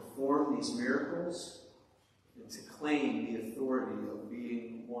 to perform these miracles, and to claim the authority of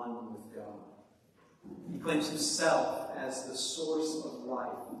being one with God. He claims himself as the source of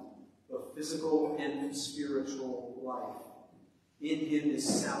life, of physical and spiritual life. In him is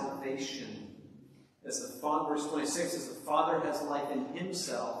salvation. As the Father, verse 26, as the Father has life in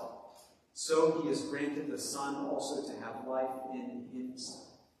himself, so he has granted the Son also to have life in himself.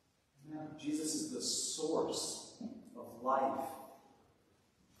 Jesus is the source of life.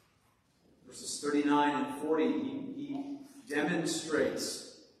 Verses 39 and 40, he demonstrates,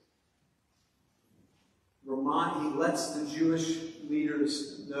 he lets the Jewish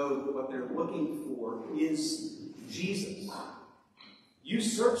leaders know that what they're looking for is Jesus. You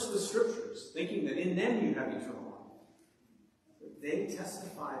search the scriptures, thinking that in them you have eternal life. But they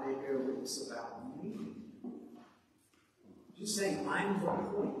testify, they bear witness about me. Just saying, I'm the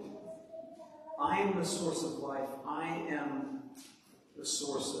point. I am the source of life. I am the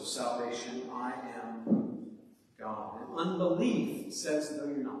source of salvation. I am God. And unbelief says, no,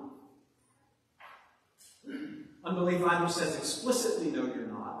 you're not. Unbelief either says explicitly, no, you're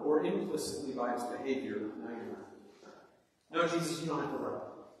not, or implicitly by its behavior, no, you're not. No, Jesus, you don't have to worry.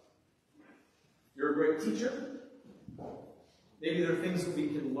 You're a great teacher. Maybe there are things that we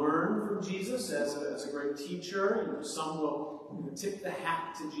can learn from Jesus as a great teacher. Some will tip the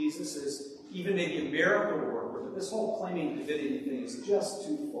hat to Jesus as even maybe a miracle worker, but this whole claiming divinity thing is just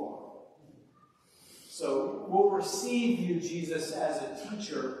too far. So we'll receive you, Jesus, as a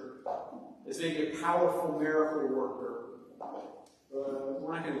teacher, as maybe a powerful miracle worker. But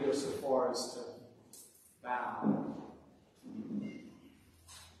we're not going to go so far as to bow.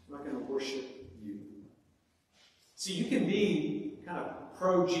 We're not going to worship you. See, you can be kind of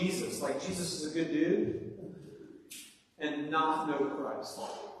pro-Jesus, like Jesus is a good dude, and not know Christ.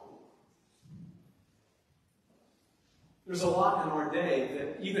 There's a lot in our day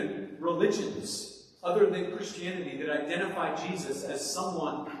that even religions, other than Christianity, that identify Jesus as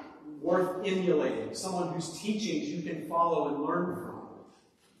someone worth emulating, someone whose teachings you can follow and learn from.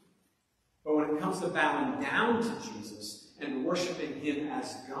 But when it comes to bowing down to Jesus and worshiping him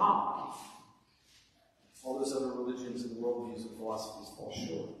as God, all those other religions and worldviews and philosophies fall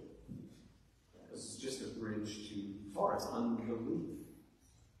short. Because it's just a bridge too far. It's unbelief.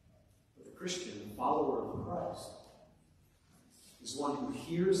 But the Christian, the follower of Christ, is one who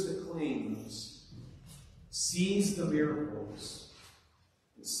hears the claims, sees the miracles,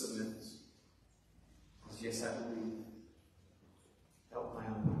 and submits. Says, yes, I believe. Help my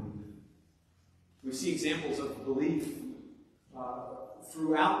unbelief. We see examples of belief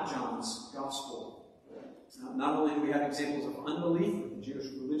throughout John's Gospel. Not only do we have examples of unbelief with the Jewish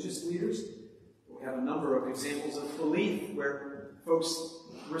religious leaders, but we have a number of examples of belief where folks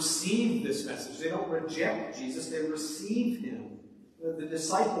receive this message. They don't reject Jesus, they receive him. The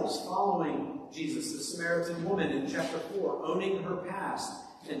disciples following Jesus, the Samaritan woman in chapter 4, owning her past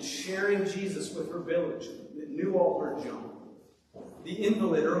and sharing Jesus with her village that knew all her junk. The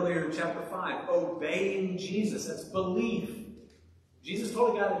invalid earlier in chapter 5, obeying Jesus. That's belief. Jesus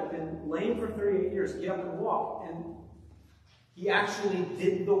told a guy that had been lame for 38 years, get up and walk. And he actually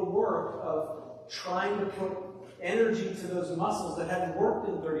did the work of trying to put energy to those muscles that hadn't worked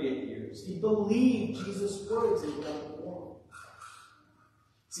in 38 years. He believed Jesus' words and got up and walk.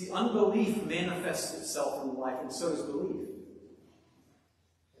 See, unbelief manifests itself in life, and so does belief.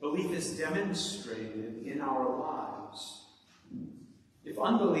 Belief is demonstrated in our lives. If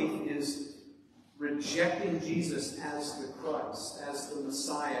unbelief is rejecting Jesus as the Christ, as the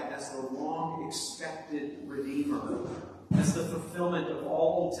Messiah, as the long-expected Redeemer, as the fulfillment of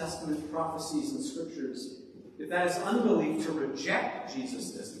all Old Testament prophecies and scriptures, if that is unbelief to reject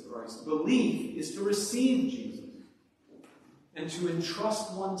Jesus as the Christ, belief is to receive Jesus and to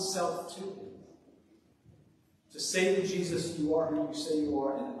entrust oneself to him. To say to Jesus, you are who you say you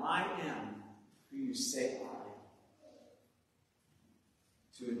are, and I am who you say I am.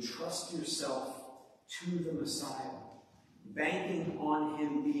 To entrust yourself to the Messiah, banking on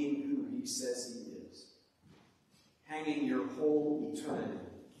him being who he says he is. Hanging your whole eternity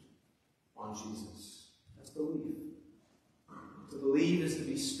on Jesus. That's belief. To believe is to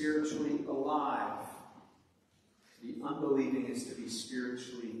be spiritually alive. To be unbelieving is to be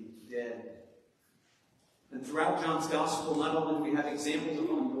spiritually dead. And throughout John's Gospel, not only do we have examples of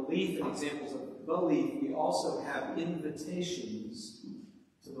unbelief and examples of belief, we also have invitations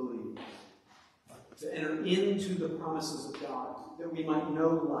to believe. To enter into the promises of God, that we might know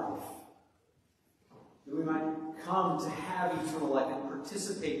life, that we might come to have eternal life and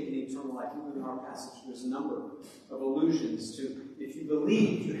participate in eternal life. Even in our passage, there's a number of allusions to, if you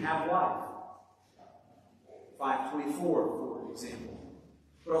believe, you have life. 5:24, for example.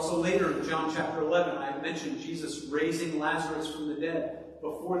 But also later in John chapter 11, I mentioned Jesus raising Lazarus from the dead.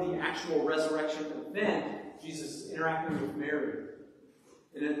 Before the actual resurrection event, Jesus is interacting with Mary.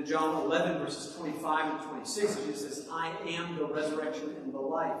 And in John 11, verses 25 and 26, Jesus says, I am the resurrection and the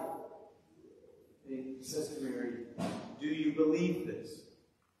life. And he says to Mary, do you believe this?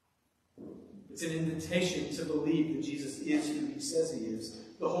 It's an invitation to believe that Jesus is who he says he is.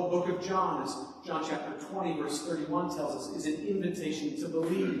 The whole book of John, as John chapter 20, verse 31 tells us, is an invitation to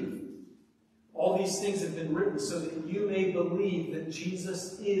believe. All these things have been written so that you may believe that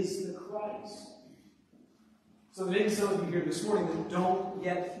Jesus is the Christ. So maybe some of you here this morning that don't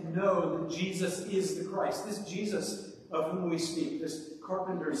yet know that Jesus is the Christ. This Jesus of whom we speak, this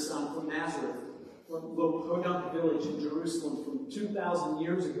carpenter's son from Nazareth, from the little podunk village in Jerusalem from 2,000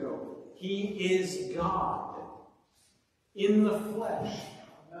 years ago, he is God in the flesh,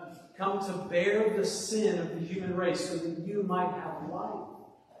 come to bear the sin of the human race so that you might have life.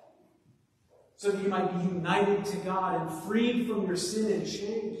 So that you might be united to God and freed from your sin and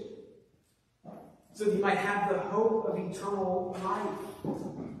shame. So that you might have the hope of eternal life.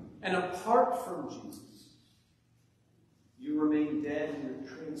 And apart from Jesus, you remain dead in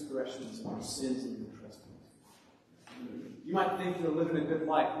your transgressions and your sins and your trespasses. You might think you're living a good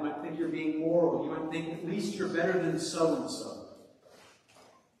life. You might think you're being moral. You might think at least you're better than so-and-so.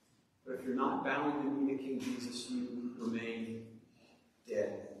 But if you're not bound in me to King Jesus, you remain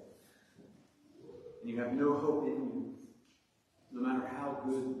dead. And you have no hope in you, no matter how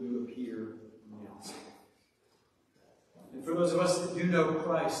good you appear on the outside. And for those of us that do know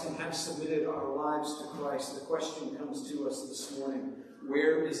Christ and have submitted our lives to Christ, the question comes to us this morning: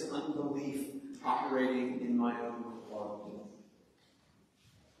 where is unbelief operating in my own heart?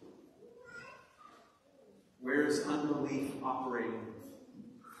 Where is unbelief operating?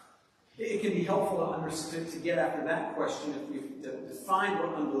 It can be helpful to understand, to get after that question, if we define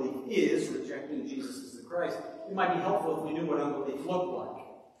what unbelief is, rejecting Jesus as the Christ. It might be helpful if we knew what unbelief looked like.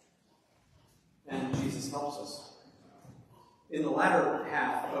 And Jesus helps us. In the latter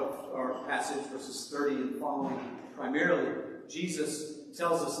half of our passage, verses 30 and following, primarily, Jesus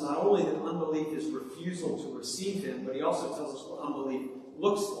tells us not only that unbelief is refusal to receive him, but he also tells us what unbelief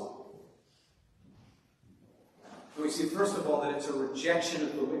looks like. And we see, first of all, that it's a rejection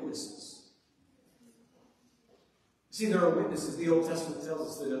of the witnesses. See, there are witnesses. The Old Testament tells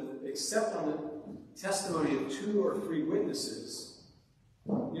us that except on the testimony of 2 or 3 witnesses,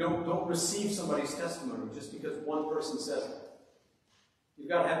 you don't receive somebody's testimony just because one person says it. You've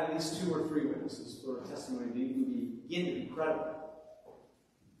got to have at least 2 or 3 witnesses for a testimony to even begin to be credible.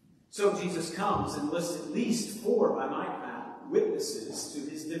 So Jesus comes and lists at least 4, by my count, witnesses to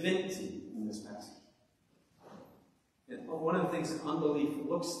his divinity in this passage. And one of the things that unbelief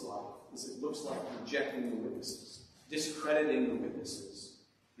looks like is it looks like rejecting the witnesses, discrediting the witnesses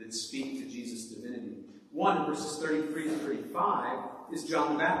that speak to Jesus' divinity. One, in verses 33 to 35, is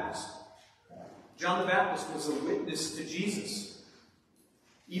John the Baptist. John the Baptist was a witness to Jesus.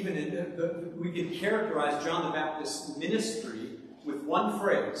 Even we can characterize John the Baptist's ministry with one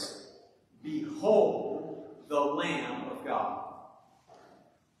phrase: "Behold the Lamb of God."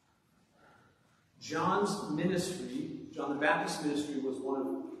 John the Baptist's ministry was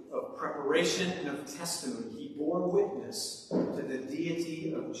one of preparation and of testimony. He bore witness to the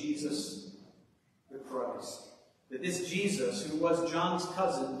deity of Jesus the Christ. That this Jesus, who was John's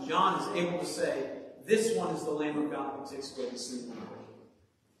cousin, John is able to say, this one is the Lamb of God who takes away the sin of the world.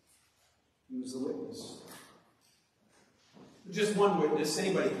 He was a witness. Just one witness,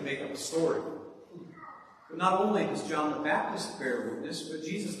 anybody can make up a story. But not only does John the Baptist bear witness, but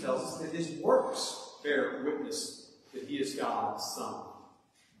Jesus tells us that his works bear witness that he is God's Son.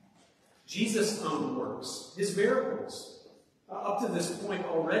 Jesus' own works, his miracles. Up to this point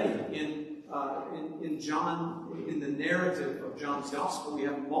already in John, in the narrative of John's Gospel, we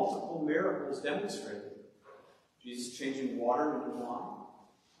have multiple miracles demonstrated. Jesus changing water into wine.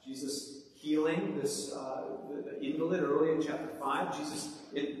 Jesus healing the invalid early in chapter 5. Jesus,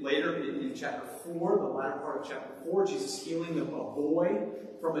 later in chapter 4, the latter part of chapter 4, Jesus healing a boy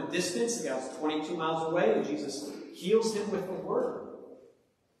from a distance. The guy was 22 miles away, and Jesus heals him with the word.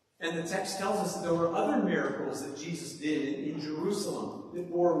 And the text tells us that there were other miracles that Jesus did in Jerusalem that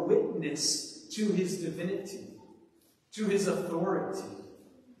bore witness to his divinity, to his authority.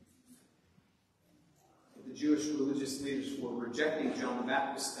 But the Jewish religious leaders were rejecting John the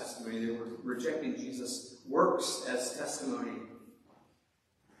Baptist's testimony. They were rejecting Jesus' works as testimony.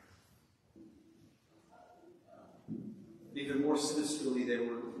 Even more sinisterly, they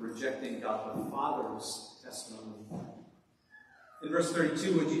were rejecting God the Father's testimony. In verse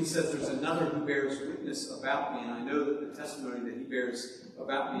 32, when Jesus says, there's another who bears witness about me, and I know that the testimony that he bears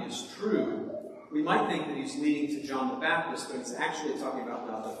about me is true, we might think that he's leading to John the Baptist, but he's actually talking about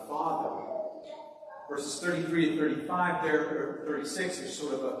God the Father. Verses 33 and 35, or 36, there's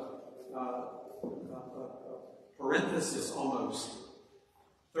sort of a parenthesis almost.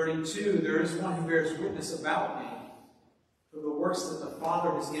 32, there is one who bears witness about me. For the works that the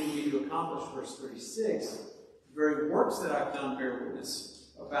Father has given me to accomplish, verse 36, the very works that I've done bear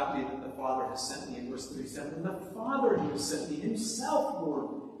witness about me that the Father has sent me, in verse 37. And the Father who has sent me himself,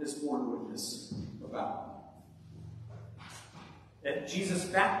 Lord, has borne witness about me. At Jesus'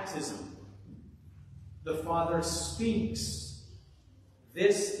 baptism, the Father speaks,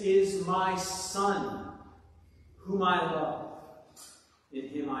 "This is my Son, whom I love. In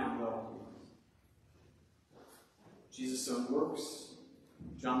him I am well pleased." Jesus' own works,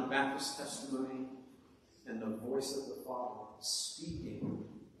 John the Baptist's testimony, and the voice of the Father speaking,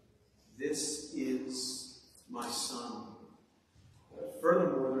 "This is my Son." But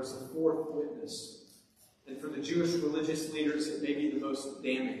furthermore, there's a fourth witness. And for the Jewish religious leaders, it may be the most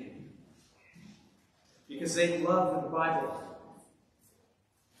damning. Because they loved the Bible.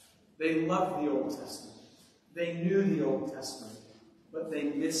 They loved the Old Testament. They knew the Old Testament. But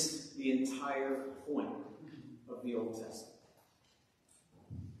they missed the entire point of the Old Testament.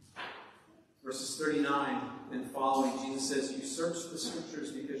 Verses 39 and following, Jesus says, "You search the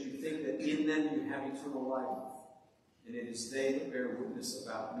Scriptures because you think that in them you have eternal life, and it is they that bear witness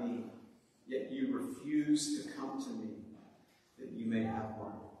about me. Yet you refuse to come to me, that you may have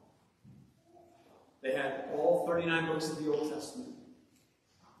life." They had all 39 books of the Old Testament.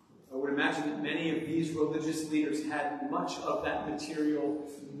 I would imagine that many of these religious leaders had much of that material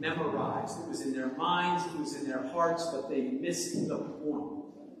memorized. It was in their minds, it was in their hearts, but they missed the point.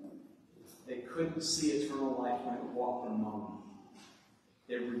 They couldn't see eternal life when it walked among them.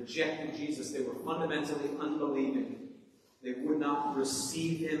 They rejected Jesus. They were fundamentally unbelieving. They would not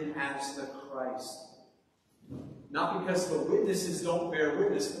receive him as the Christ. Not because the witnesses don't bear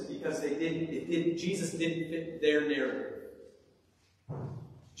witness, but because Jesus didn't fit their narrative.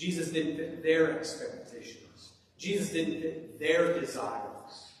 Jesus didn't fit their expectations. Jesus didn't fit their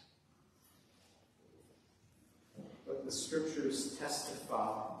desires. But the Scriptures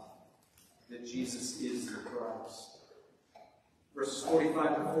testify that Jesus is the Christ. Verses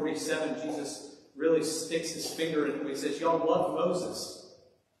 45 to 47, Jesus really sticks his finger in it when he says, "Y'all love Moses.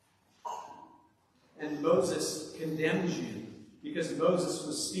 And Moses condemns you because Moses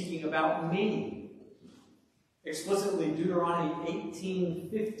was speaking about me." Explicitly, Deuteronomy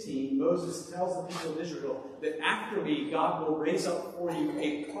 18:15, Moses tells the people of Israel that after me, God will raise up for you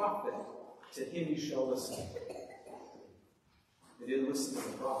a prophet. To him you shall listen. They didn't listen to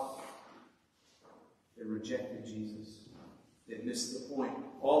the prophet. They rejected Jesus. They missed the point.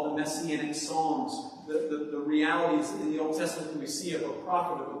 All the messianic psalms, the realities in the Old Testament that we see of a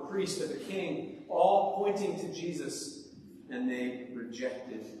prophet, of a priest, of a king, all pointing to Jesus, and they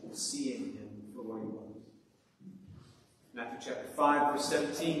rejected seeing him for what he was. Matthew chapter 5, verse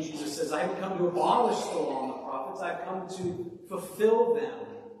 17, Jesus says, "I haven't come to abolish the law and the prophets, I've come to fulfill them."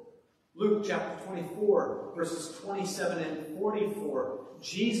 Luke chapter 24, verses 27 and 44,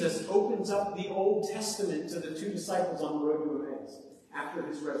 Jesus opens up the Old Testament to the 2 disciples on the road to Emmaus after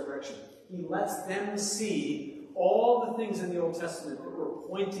his resurrection. He lets them see all the things in the Old Testament that were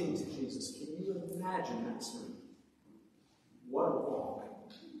pointing to Jesus. Can you imagine that scene? What a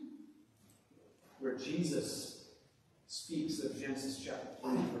walk. Where Jesus speaks of Genesis chapter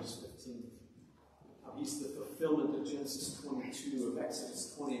 3, verse 15. How he's the fulfillment of Genesis 22, of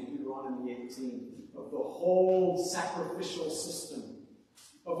Exodus 20, and Deuteronomy 18, of the whole sacrificial system,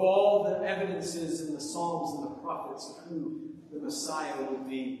 of all the evidences in the Psalms and the prophets of who the Messiah would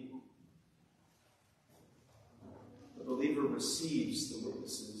be. The believer receives the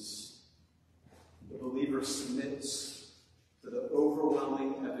witnesses. The believer submits to the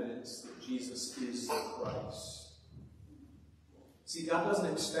overwhelming evidence that Jesus is the Christ. See, God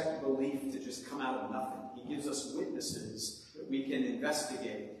doesn't expect belief to just come out of nothing. He gives us witnesses that we can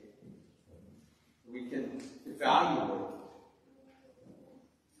investigate, we can evaluate.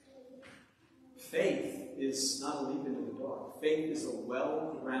 Faith is not a leap into the dark. Faith is a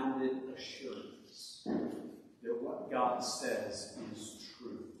well-grounded assurance that what God says is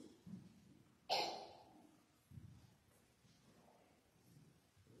true.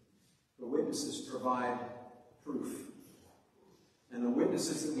 The witnesses provide proof. And the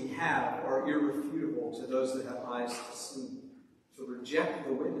witnesses that we have are irrefutable to those that have eyes to see. To reject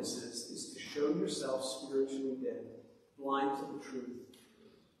the witnesses is to show yourself spiritually dead, blind to the truth,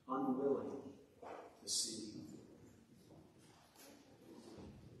 unwilling to see.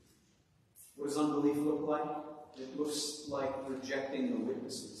 What does unbelief look like? It looks like rejecting the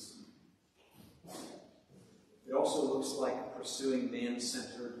witnesses. It also looks like pursuing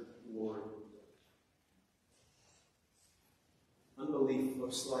man-centered glory. Unbelief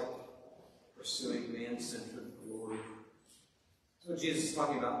looks like pursuing man-centered glory. That's what Jesus is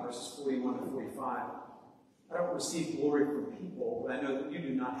talking about in verses 41 to 45. I don't receive glory from people, but I know that you do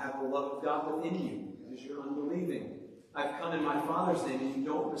not have the love of God within you, because you're unbelieving. I've come in my Father's name, and you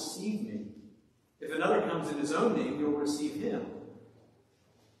don't receive me. If another comes in his own name, you'll receive him.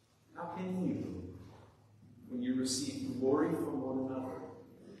 How can you, when you receive glory from one another,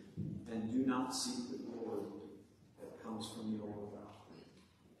 and do not seek the glory that comes from the Lord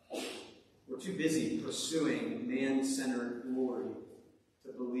God? We're too busy pursuing man-centered glory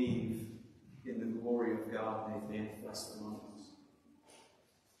to believe in the glory of God made manifest among us.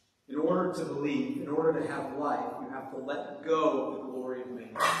 In order to believe, in order to have life, you have to let go of the glory of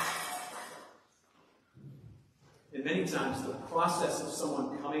man. And many times the process of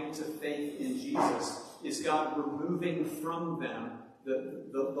someone coming to faith in Jesus is God removing from them the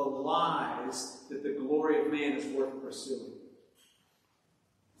lies that the glory of man is worth pursuing.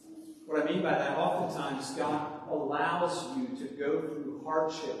 What I mean by that, oftentimes God allows you to go through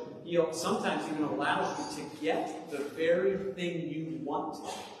hardship. He sometimes even allows you to get the very thing you wanted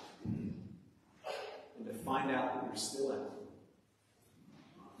and to find out that you're still empty.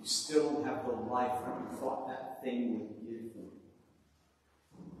 You still don't have the life that you thought that thing would give you.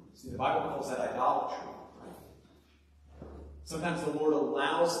 See, the Bible calls that idolatry. Right? Sometimes the Lord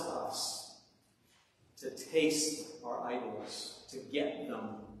allows us to taste our idols, to get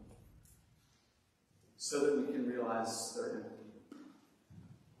them, so that we can realize they're empty,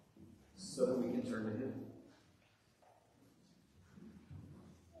 so that we can turn to him.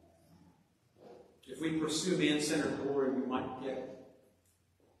 If we pursue man-centered glory, we might get it.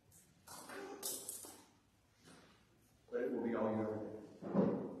 But it will be all you ever get.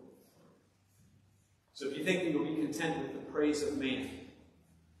 So if you think that you'll be content with the praise of man,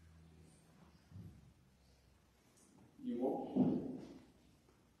 you won't.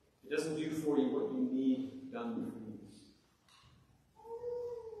 It doesn't do for you what you need done for you.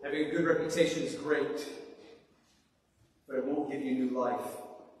 Having a good reputation is great, but it won't give you new life.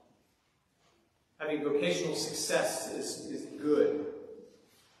 Having vocational success is good,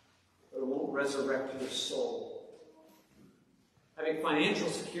 but it won't resurrect your soul. Having financial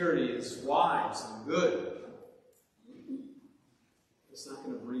security is wise and good. It's not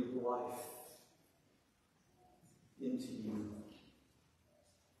going to breathe life into you.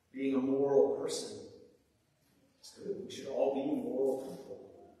 Being a moral person, it's good. We should all be moral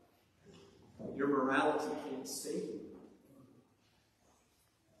people. Your morality can't save you.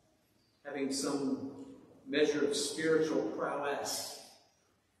 Having some measure of spiritual prowess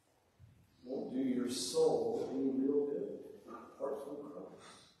won't do your soul any real good. Apart from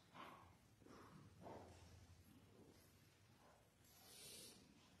Christ.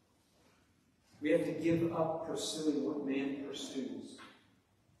 We have to give up pursuing what man pursues.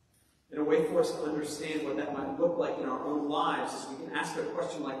 And a way for us to understand what that might look like in our own lives is we can ask a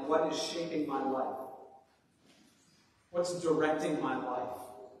question like, what is shaping my life? What's directing my life?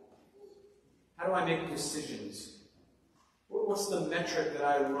 How do I make decisions? What's the metric that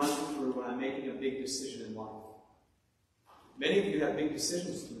I run through when I'm making a big decision in life? Many of you have big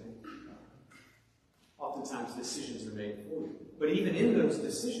decisions to make. Oftentimes decisions are made for you. But even in those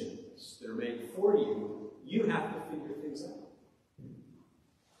decisions that are made for you, you have to figure things out.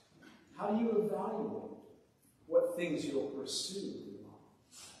 How do you evaluate what things you'll pursue in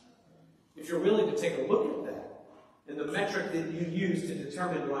life? If you're willing to take a look at that, and the metric that you use to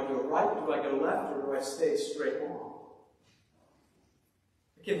determine, do I go right, do I go left, or do I stay straight on?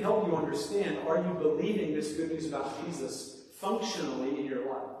 It can help you understand, are you believing this good news about Jesus functionally in your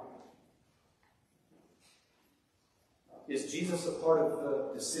life? Is Jesus a part of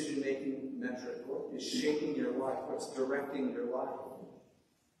the decision-making metric? What is shaping your life? What's directing your life?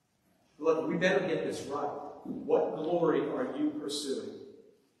 Look, we better get this right. What glory are you pursuing?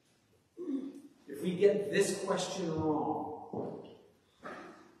 If we get this question wrong,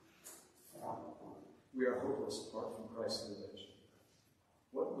 we are hopeless apart from Christ's intervention.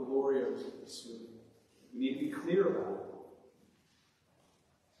 What glory are we pursuing? We need to be clear about it.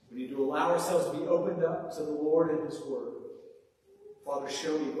 We need to allow ourselves to be opened up to the Lord and His Word. Father,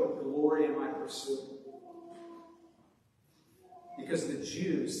 show me what glory am I pursuing? Because the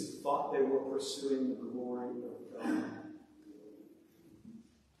Jews thought they were pursuing the glory of God.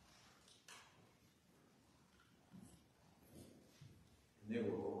 And they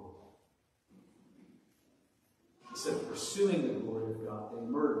were wrong. Instead of pursuing the glory of God, they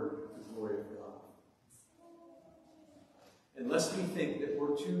murdered the glory of God. Unless we think that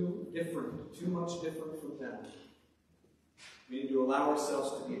we're too different, too much different from them, we need to allow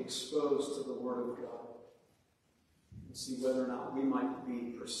ourselves to be exposed to the Word of God and see whether or not we might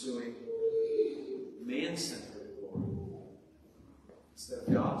be pursuing man-centered glory instead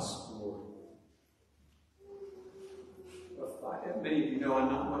of God's glory.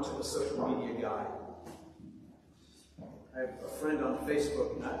 of a social media guy. I have a friend on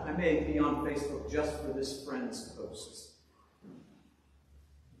Facebook, and I may be on Facebook just for this friend's posts.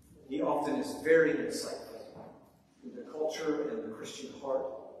 He often is very insightful into culture and the Christian heart,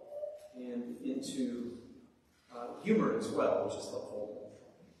 and into humor as well, which is helpful.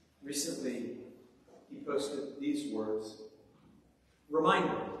 Recently, he posted these words: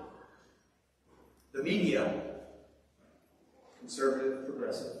 reminder, the media, conservative,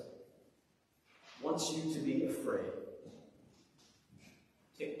 progressive, wants you to be afraid,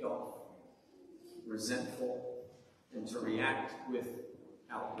 ticked off, resentful, and to react with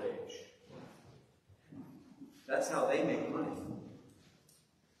outrage. That's how they make money.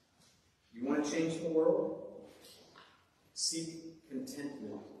 You want to change the world? Seek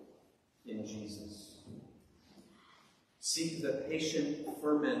contentment in Jesus. Seek the patient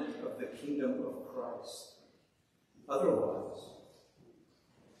ferment of the kingdom of Christ. Otherwise,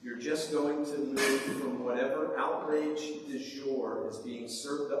 you're just going to move from whatever outrage du jour is being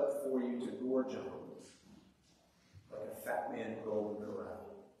served up for you to gorge on, like a fat man at Golden Corral.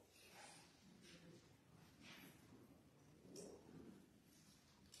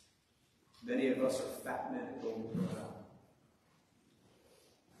 Many of us are fat men at Golden Corral.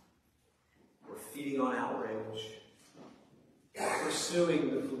 We're feeding on outrage. We're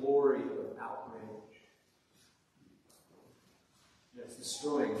pursuing the glory of outrage. And it's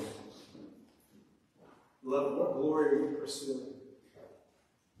destroying us. Beloved, what glory are you pursuing?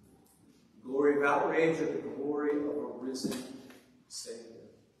 The glory of outrage or the glory of a risen Savior?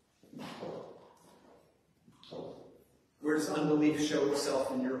 Where does unbelief show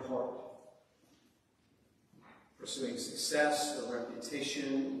itself in your heart? Pursuing success or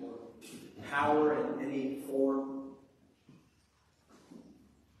reputation or power in any form?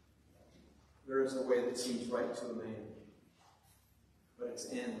 There is a way that seems right to a man, but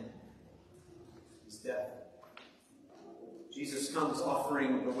its end is death. Jesus comes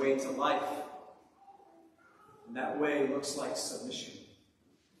offering the way to life, and that way looks like submission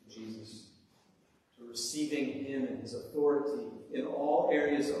to Jesus, to receiving him and his authority in all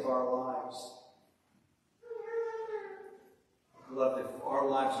areas of our lives. Beloved, if our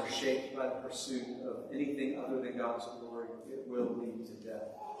lives are shaped by the pursuit of anything other than God's glory, it will lead to death.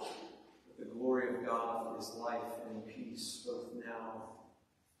 But the glory of God is life and peace, both now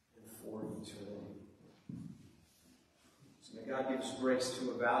and for eternity. So may God give us grace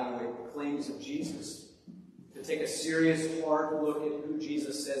to evaluate the claims of Jesus, to take a serious, hard look at who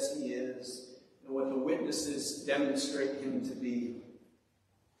Jesus says he is, and what the witnesses demonstrate him to be.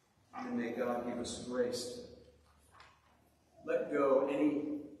 And may God give us grace to let go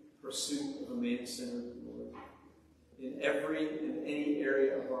any pursuit of a man-centered glory in every and any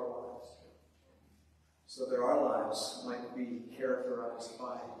area of our lives, so that our lives might be characterized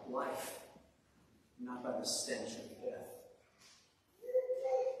by life, not by the stench of death.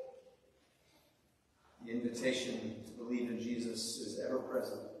 The invitation to believe in Jesus is ever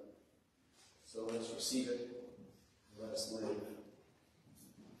present, so let us receive it and let us live.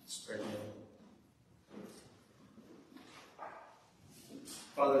 Let's pray together.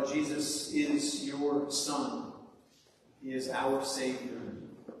 Father, Jesus is your Son. He is our Savior.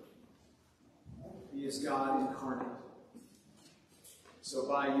 He is God incarnate. So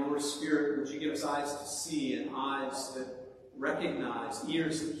by your Spirit, would you give us eyes to see and eyes that recognize,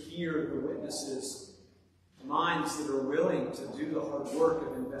 ears that hear the witnesses, minds that are willing to do the hard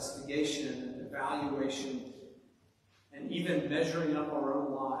work of investigation and evaluation, and even measuring up our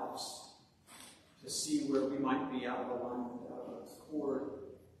own lives to see where we might be out of alignment, out of accord,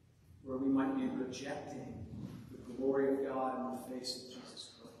 where we might be rejecting the glory of God in the face of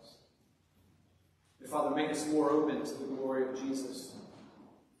Jesus Christ. And Father, make us more open to the glory of Jesus.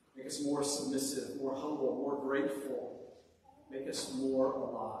 Make us more submissive, more humble, more grateful. Make us more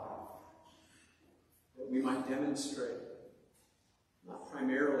alive, that we might demonstrate not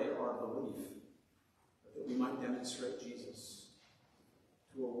primarily our belief, but that we might demonstrate Jesus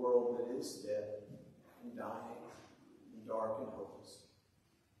to a world that is dead and dying and dark and hopeless,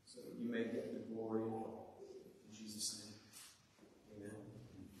 so that you may get the glory of God. In Jesus' name, amen.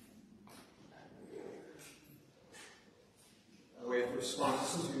 By way of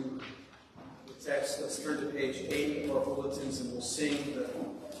response to the text, let's turn to page 8 of our bulletins and we'll sing the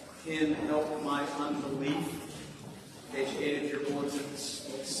hymn, Help My Unbelief. Page 8 of your bulletins,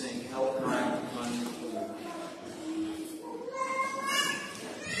 let's sing, Help My Unbelief.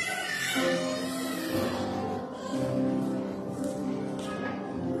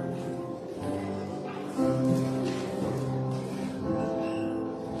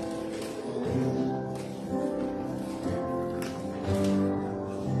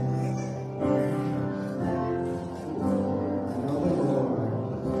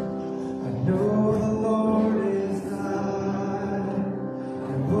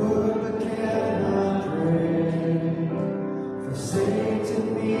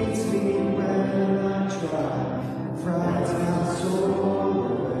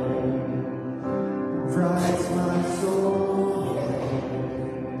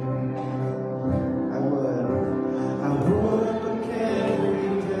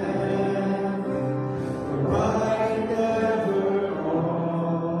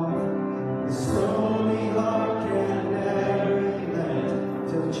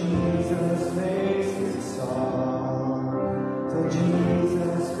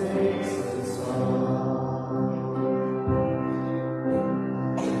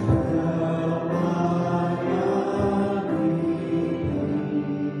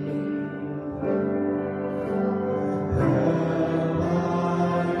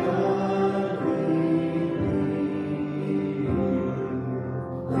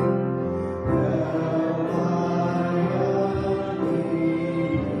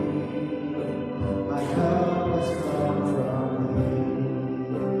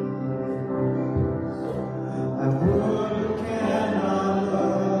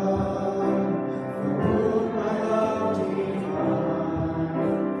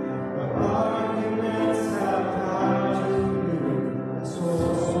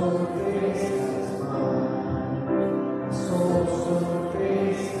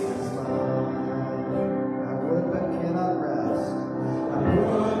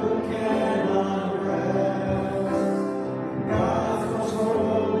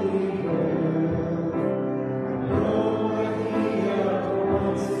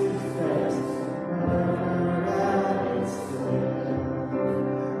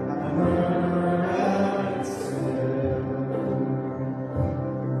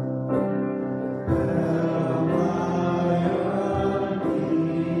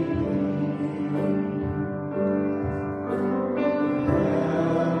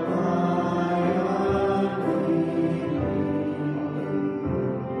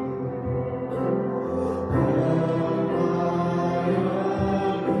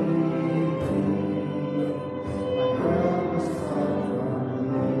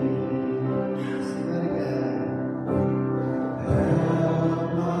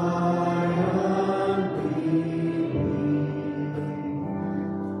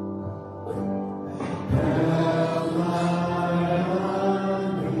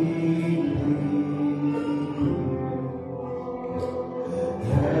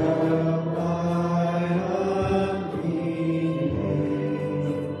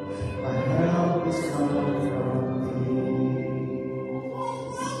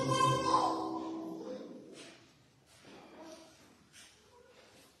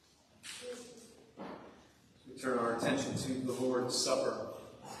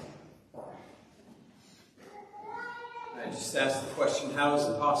 just ask the question, how is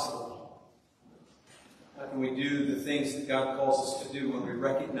it possible? How can we do the things that God calls us to do when we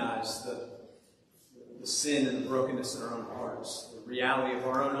recognize the sin and the brokenness in our own hearts, the reality of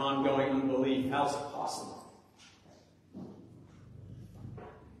our own ongoing unbelief? How is it possible?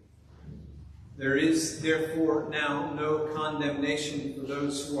 There is, therefore, now no condemnation for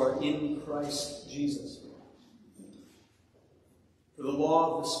those who are in Christ Jesus. For the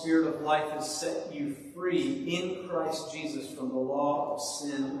law of the Spirit of life has set you free in Christ Jesus from the law of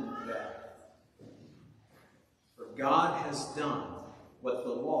sin and death. For God has done what the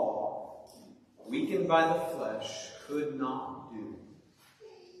law, weakened by the flesh, could not do.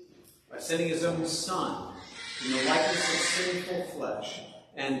 By sending his own Son in the likeness of sinful flesh,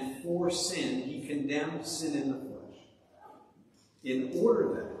 and for sin, he condemned sin in the flesh, in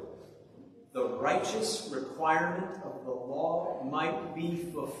order that the righteous requirement of the law might be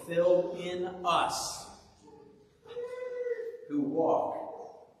fulfilled in us, who walk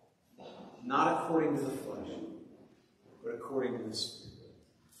not according to the flesh, but according to the Spirit.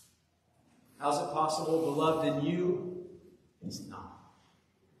 How's it possible, beloved, in you? It's not.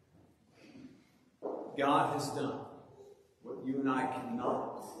 God has done what you and I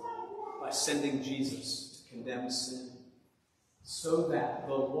cannot by sending Jesus to condemn sin, so that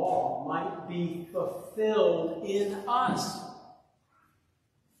the law might be fulfilled in us.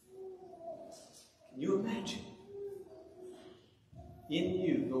 Can you imagine? In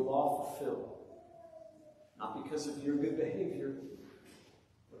you, the law fulfilled. Not because of your good behavior,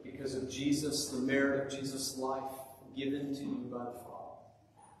 but because of Jesus, the merit of Jesus' life given to you by the Father.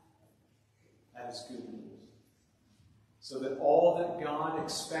 That is good news. So that all that God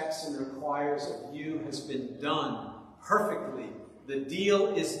expects and requires of you has been done perfectly. The deal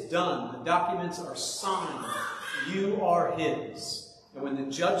is done. The documents are signed. You are his. And when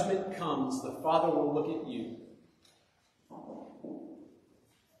the judgment comes, the Father will look at you.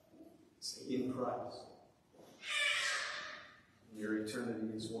 Say, in Christ. Your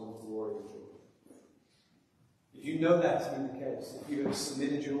eternity is one glory of joy. If you know that to be the case, if you have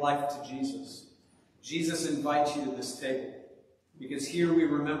submitted your life to Jesus, Jesus invites you to this table, because here we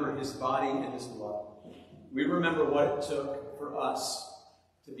remember his body and his blood. We remember what it took for us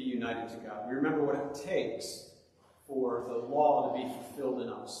to be united to God. We remember what it takes for the law to be fulfilled in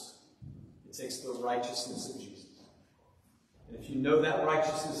us. It takes the righteousness of Jesus. And if you know that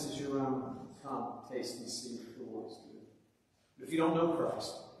righteousness is your own, come, taste and see that the Lord is good. But if you don't know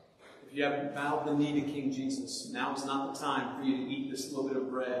Christ, if you haven't bowed the knee to King Jesus, now is not the time for you to eat this little bit of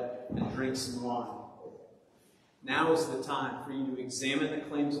bread and drink some wine. Now is the time for you to examine the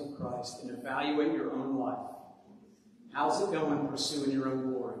claims of Christ and evaluate your own life. How's it going pursuing your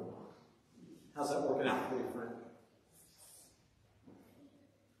own glory? How's that working out for you, friend?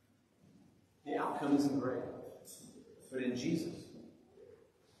 The outcome isn't great, but in Jesus,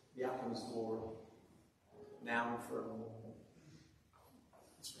 the outcome is glory, now and forevermore.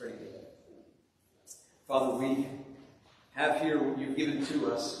 Let's pray together. Father, we have here what you've given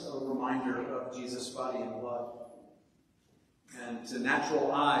to us, a reminder of Jesus' body and blood. And to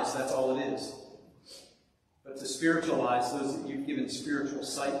natural eyes, that's all it is. But to spiritual eyes, those that you've given spiritual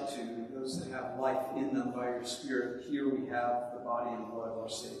sight to, those that have life in them by your Spirit, here we have the body and blood of our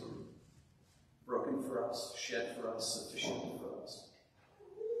Savior. Broken for us, shed for us, sufficient for us.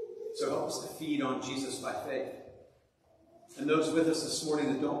 So help us to feed on Jesus by faith. And those with us this morning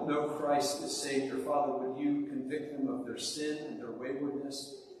that don't know Christ as Savior, Father, would you convict them of their sin and their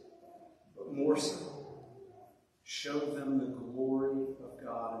waywardness, but more so, show them the glory of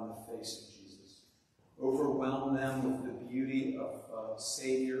God in the face of Jesus. Overwhelm them with the beauty of a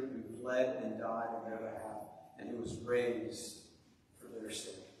Savior who bled and died on their behalf and who was raised for their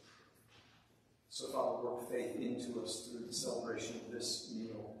sake. So, Father, work faith into us through the celebration of this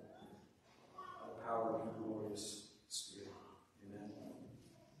meal by the power of your glorious Spirit. Amen.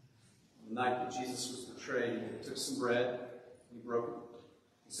 On the night that Jesus was betrayed, he took some bread, he broke it.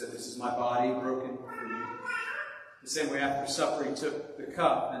 He said, "This is my body broken for you." The same way after supper, he took the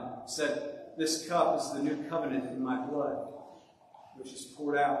cup and said, "This cup is the new covenant in my blood, which is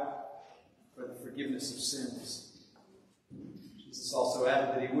poured out for the forgiveness of sins." Jesus also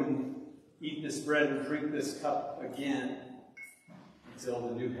added that he wouldn't eat this bread and drink this cup again until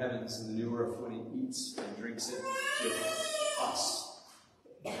the new heavens and the new earth, when he eats and drinks it with us.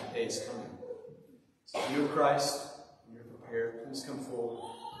 That day is coming. So if you know Christ and you're prepared, please come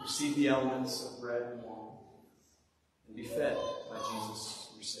forward, receive the elements of bread and wine, and be fed by Jesus,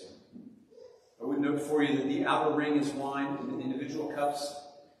 your Savior. I would note for you that the outer ring is wine in the individual cups.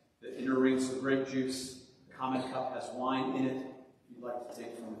 The inner rings are grape juice. The common cup has wine in it. If you'd like to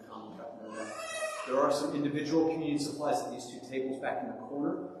take from the common cup, know that. There are some individual communion supplies at these two tables back in the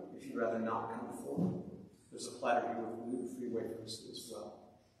corner, if you'd rather not come forward. There's a platter here with gluten-free wafers as well.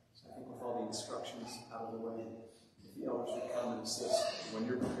 So I think with all the instructions out of the way, if the elders would come and assist, when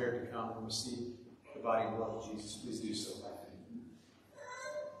you're prepared to come and receive the body and blood of Jesus, please do so by faith.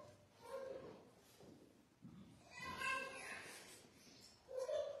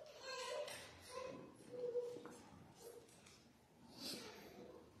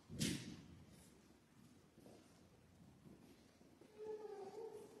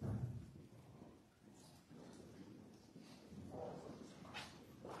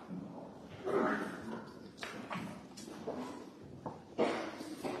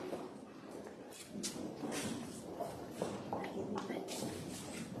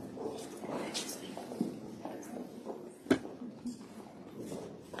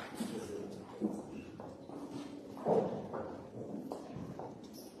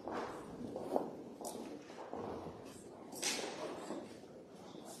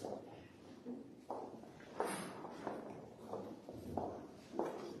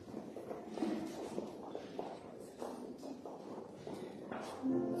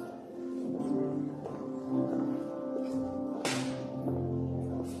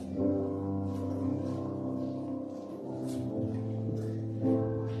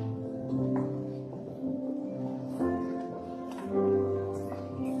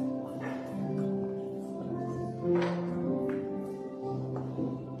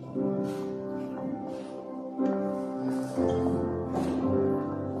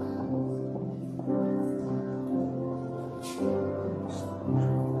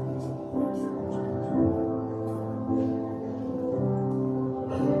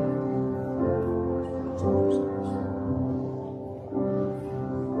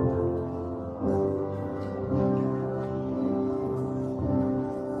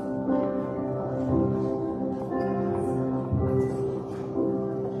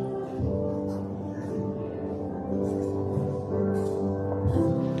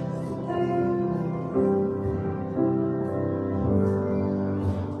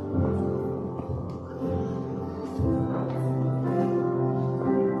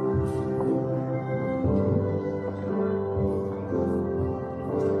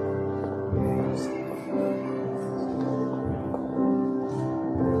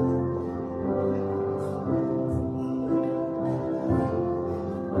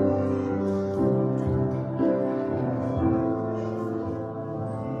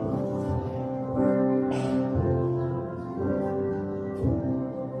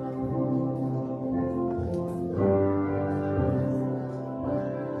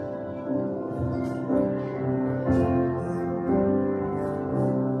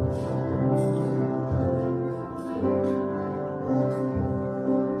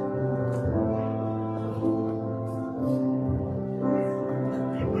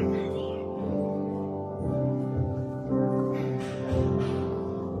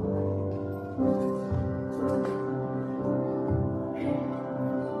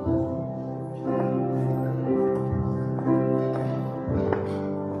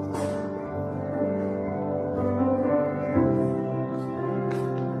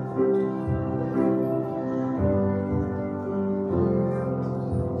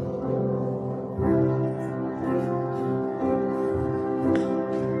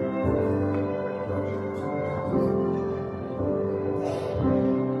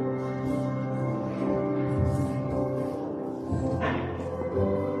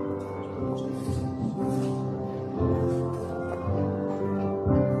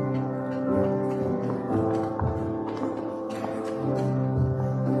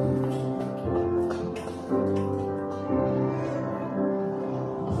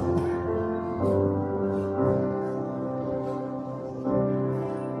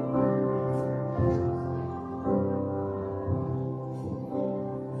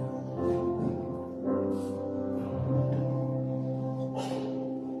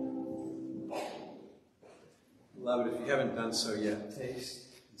 Beloved, if you haven't done so yet, taste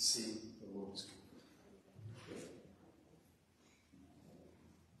and see the Lord's good.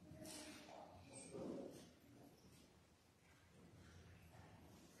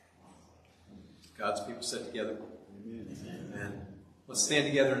 God's people said together. Amen. Amen. Let's stand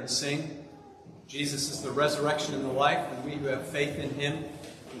together and sing. Jesus is the resurrection and the life, and we who have faith in him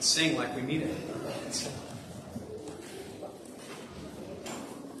can sing like we mean it.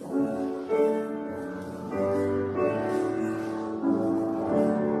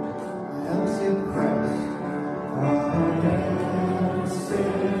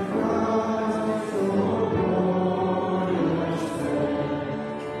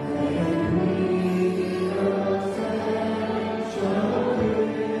 Me.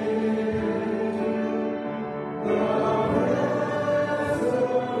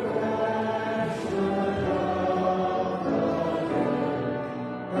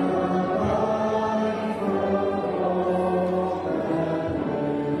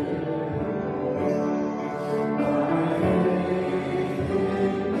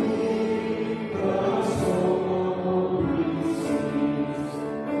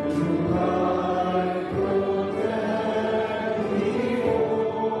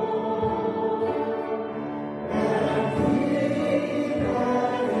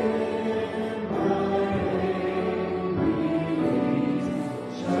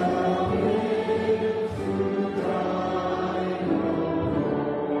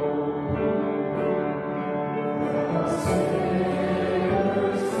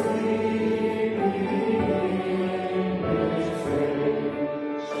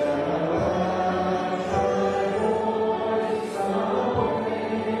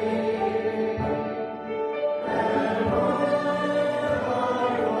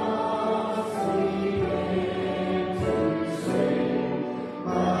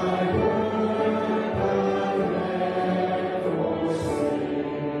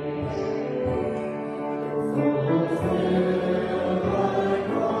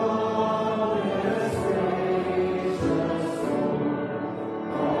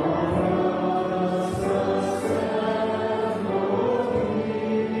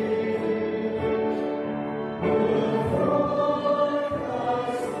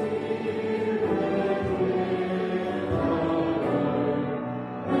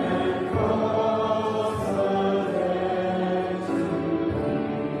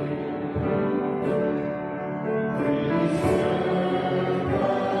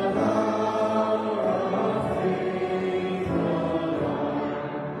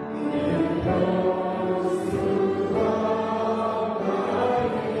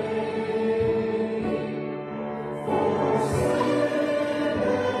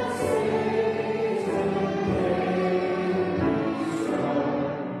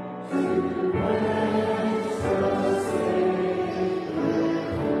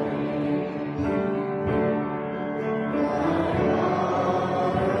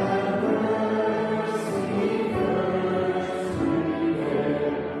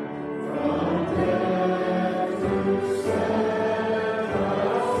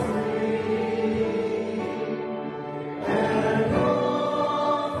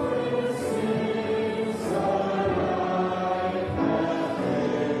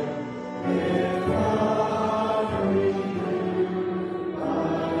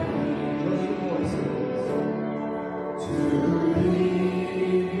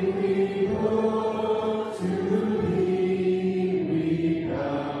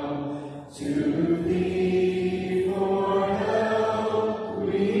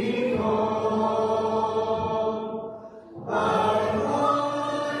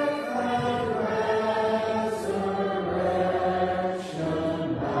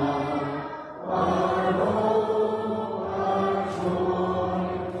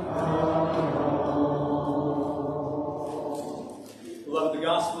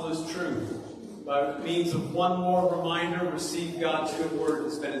 one more reminder, receive God's good word,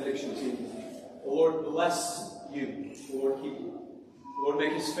 His benediction to you. The Lord bless you. The Lord keep you. The Lord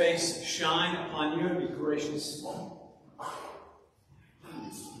make His face shine upon you and be gracious.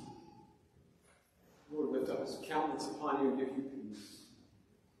 Lord, lift up His countenance upon you and give you peace.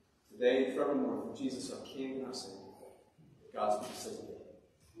 Today and forevermore, for Jesus our King and our Savior. God's peace.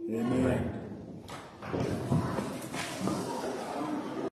 Amen.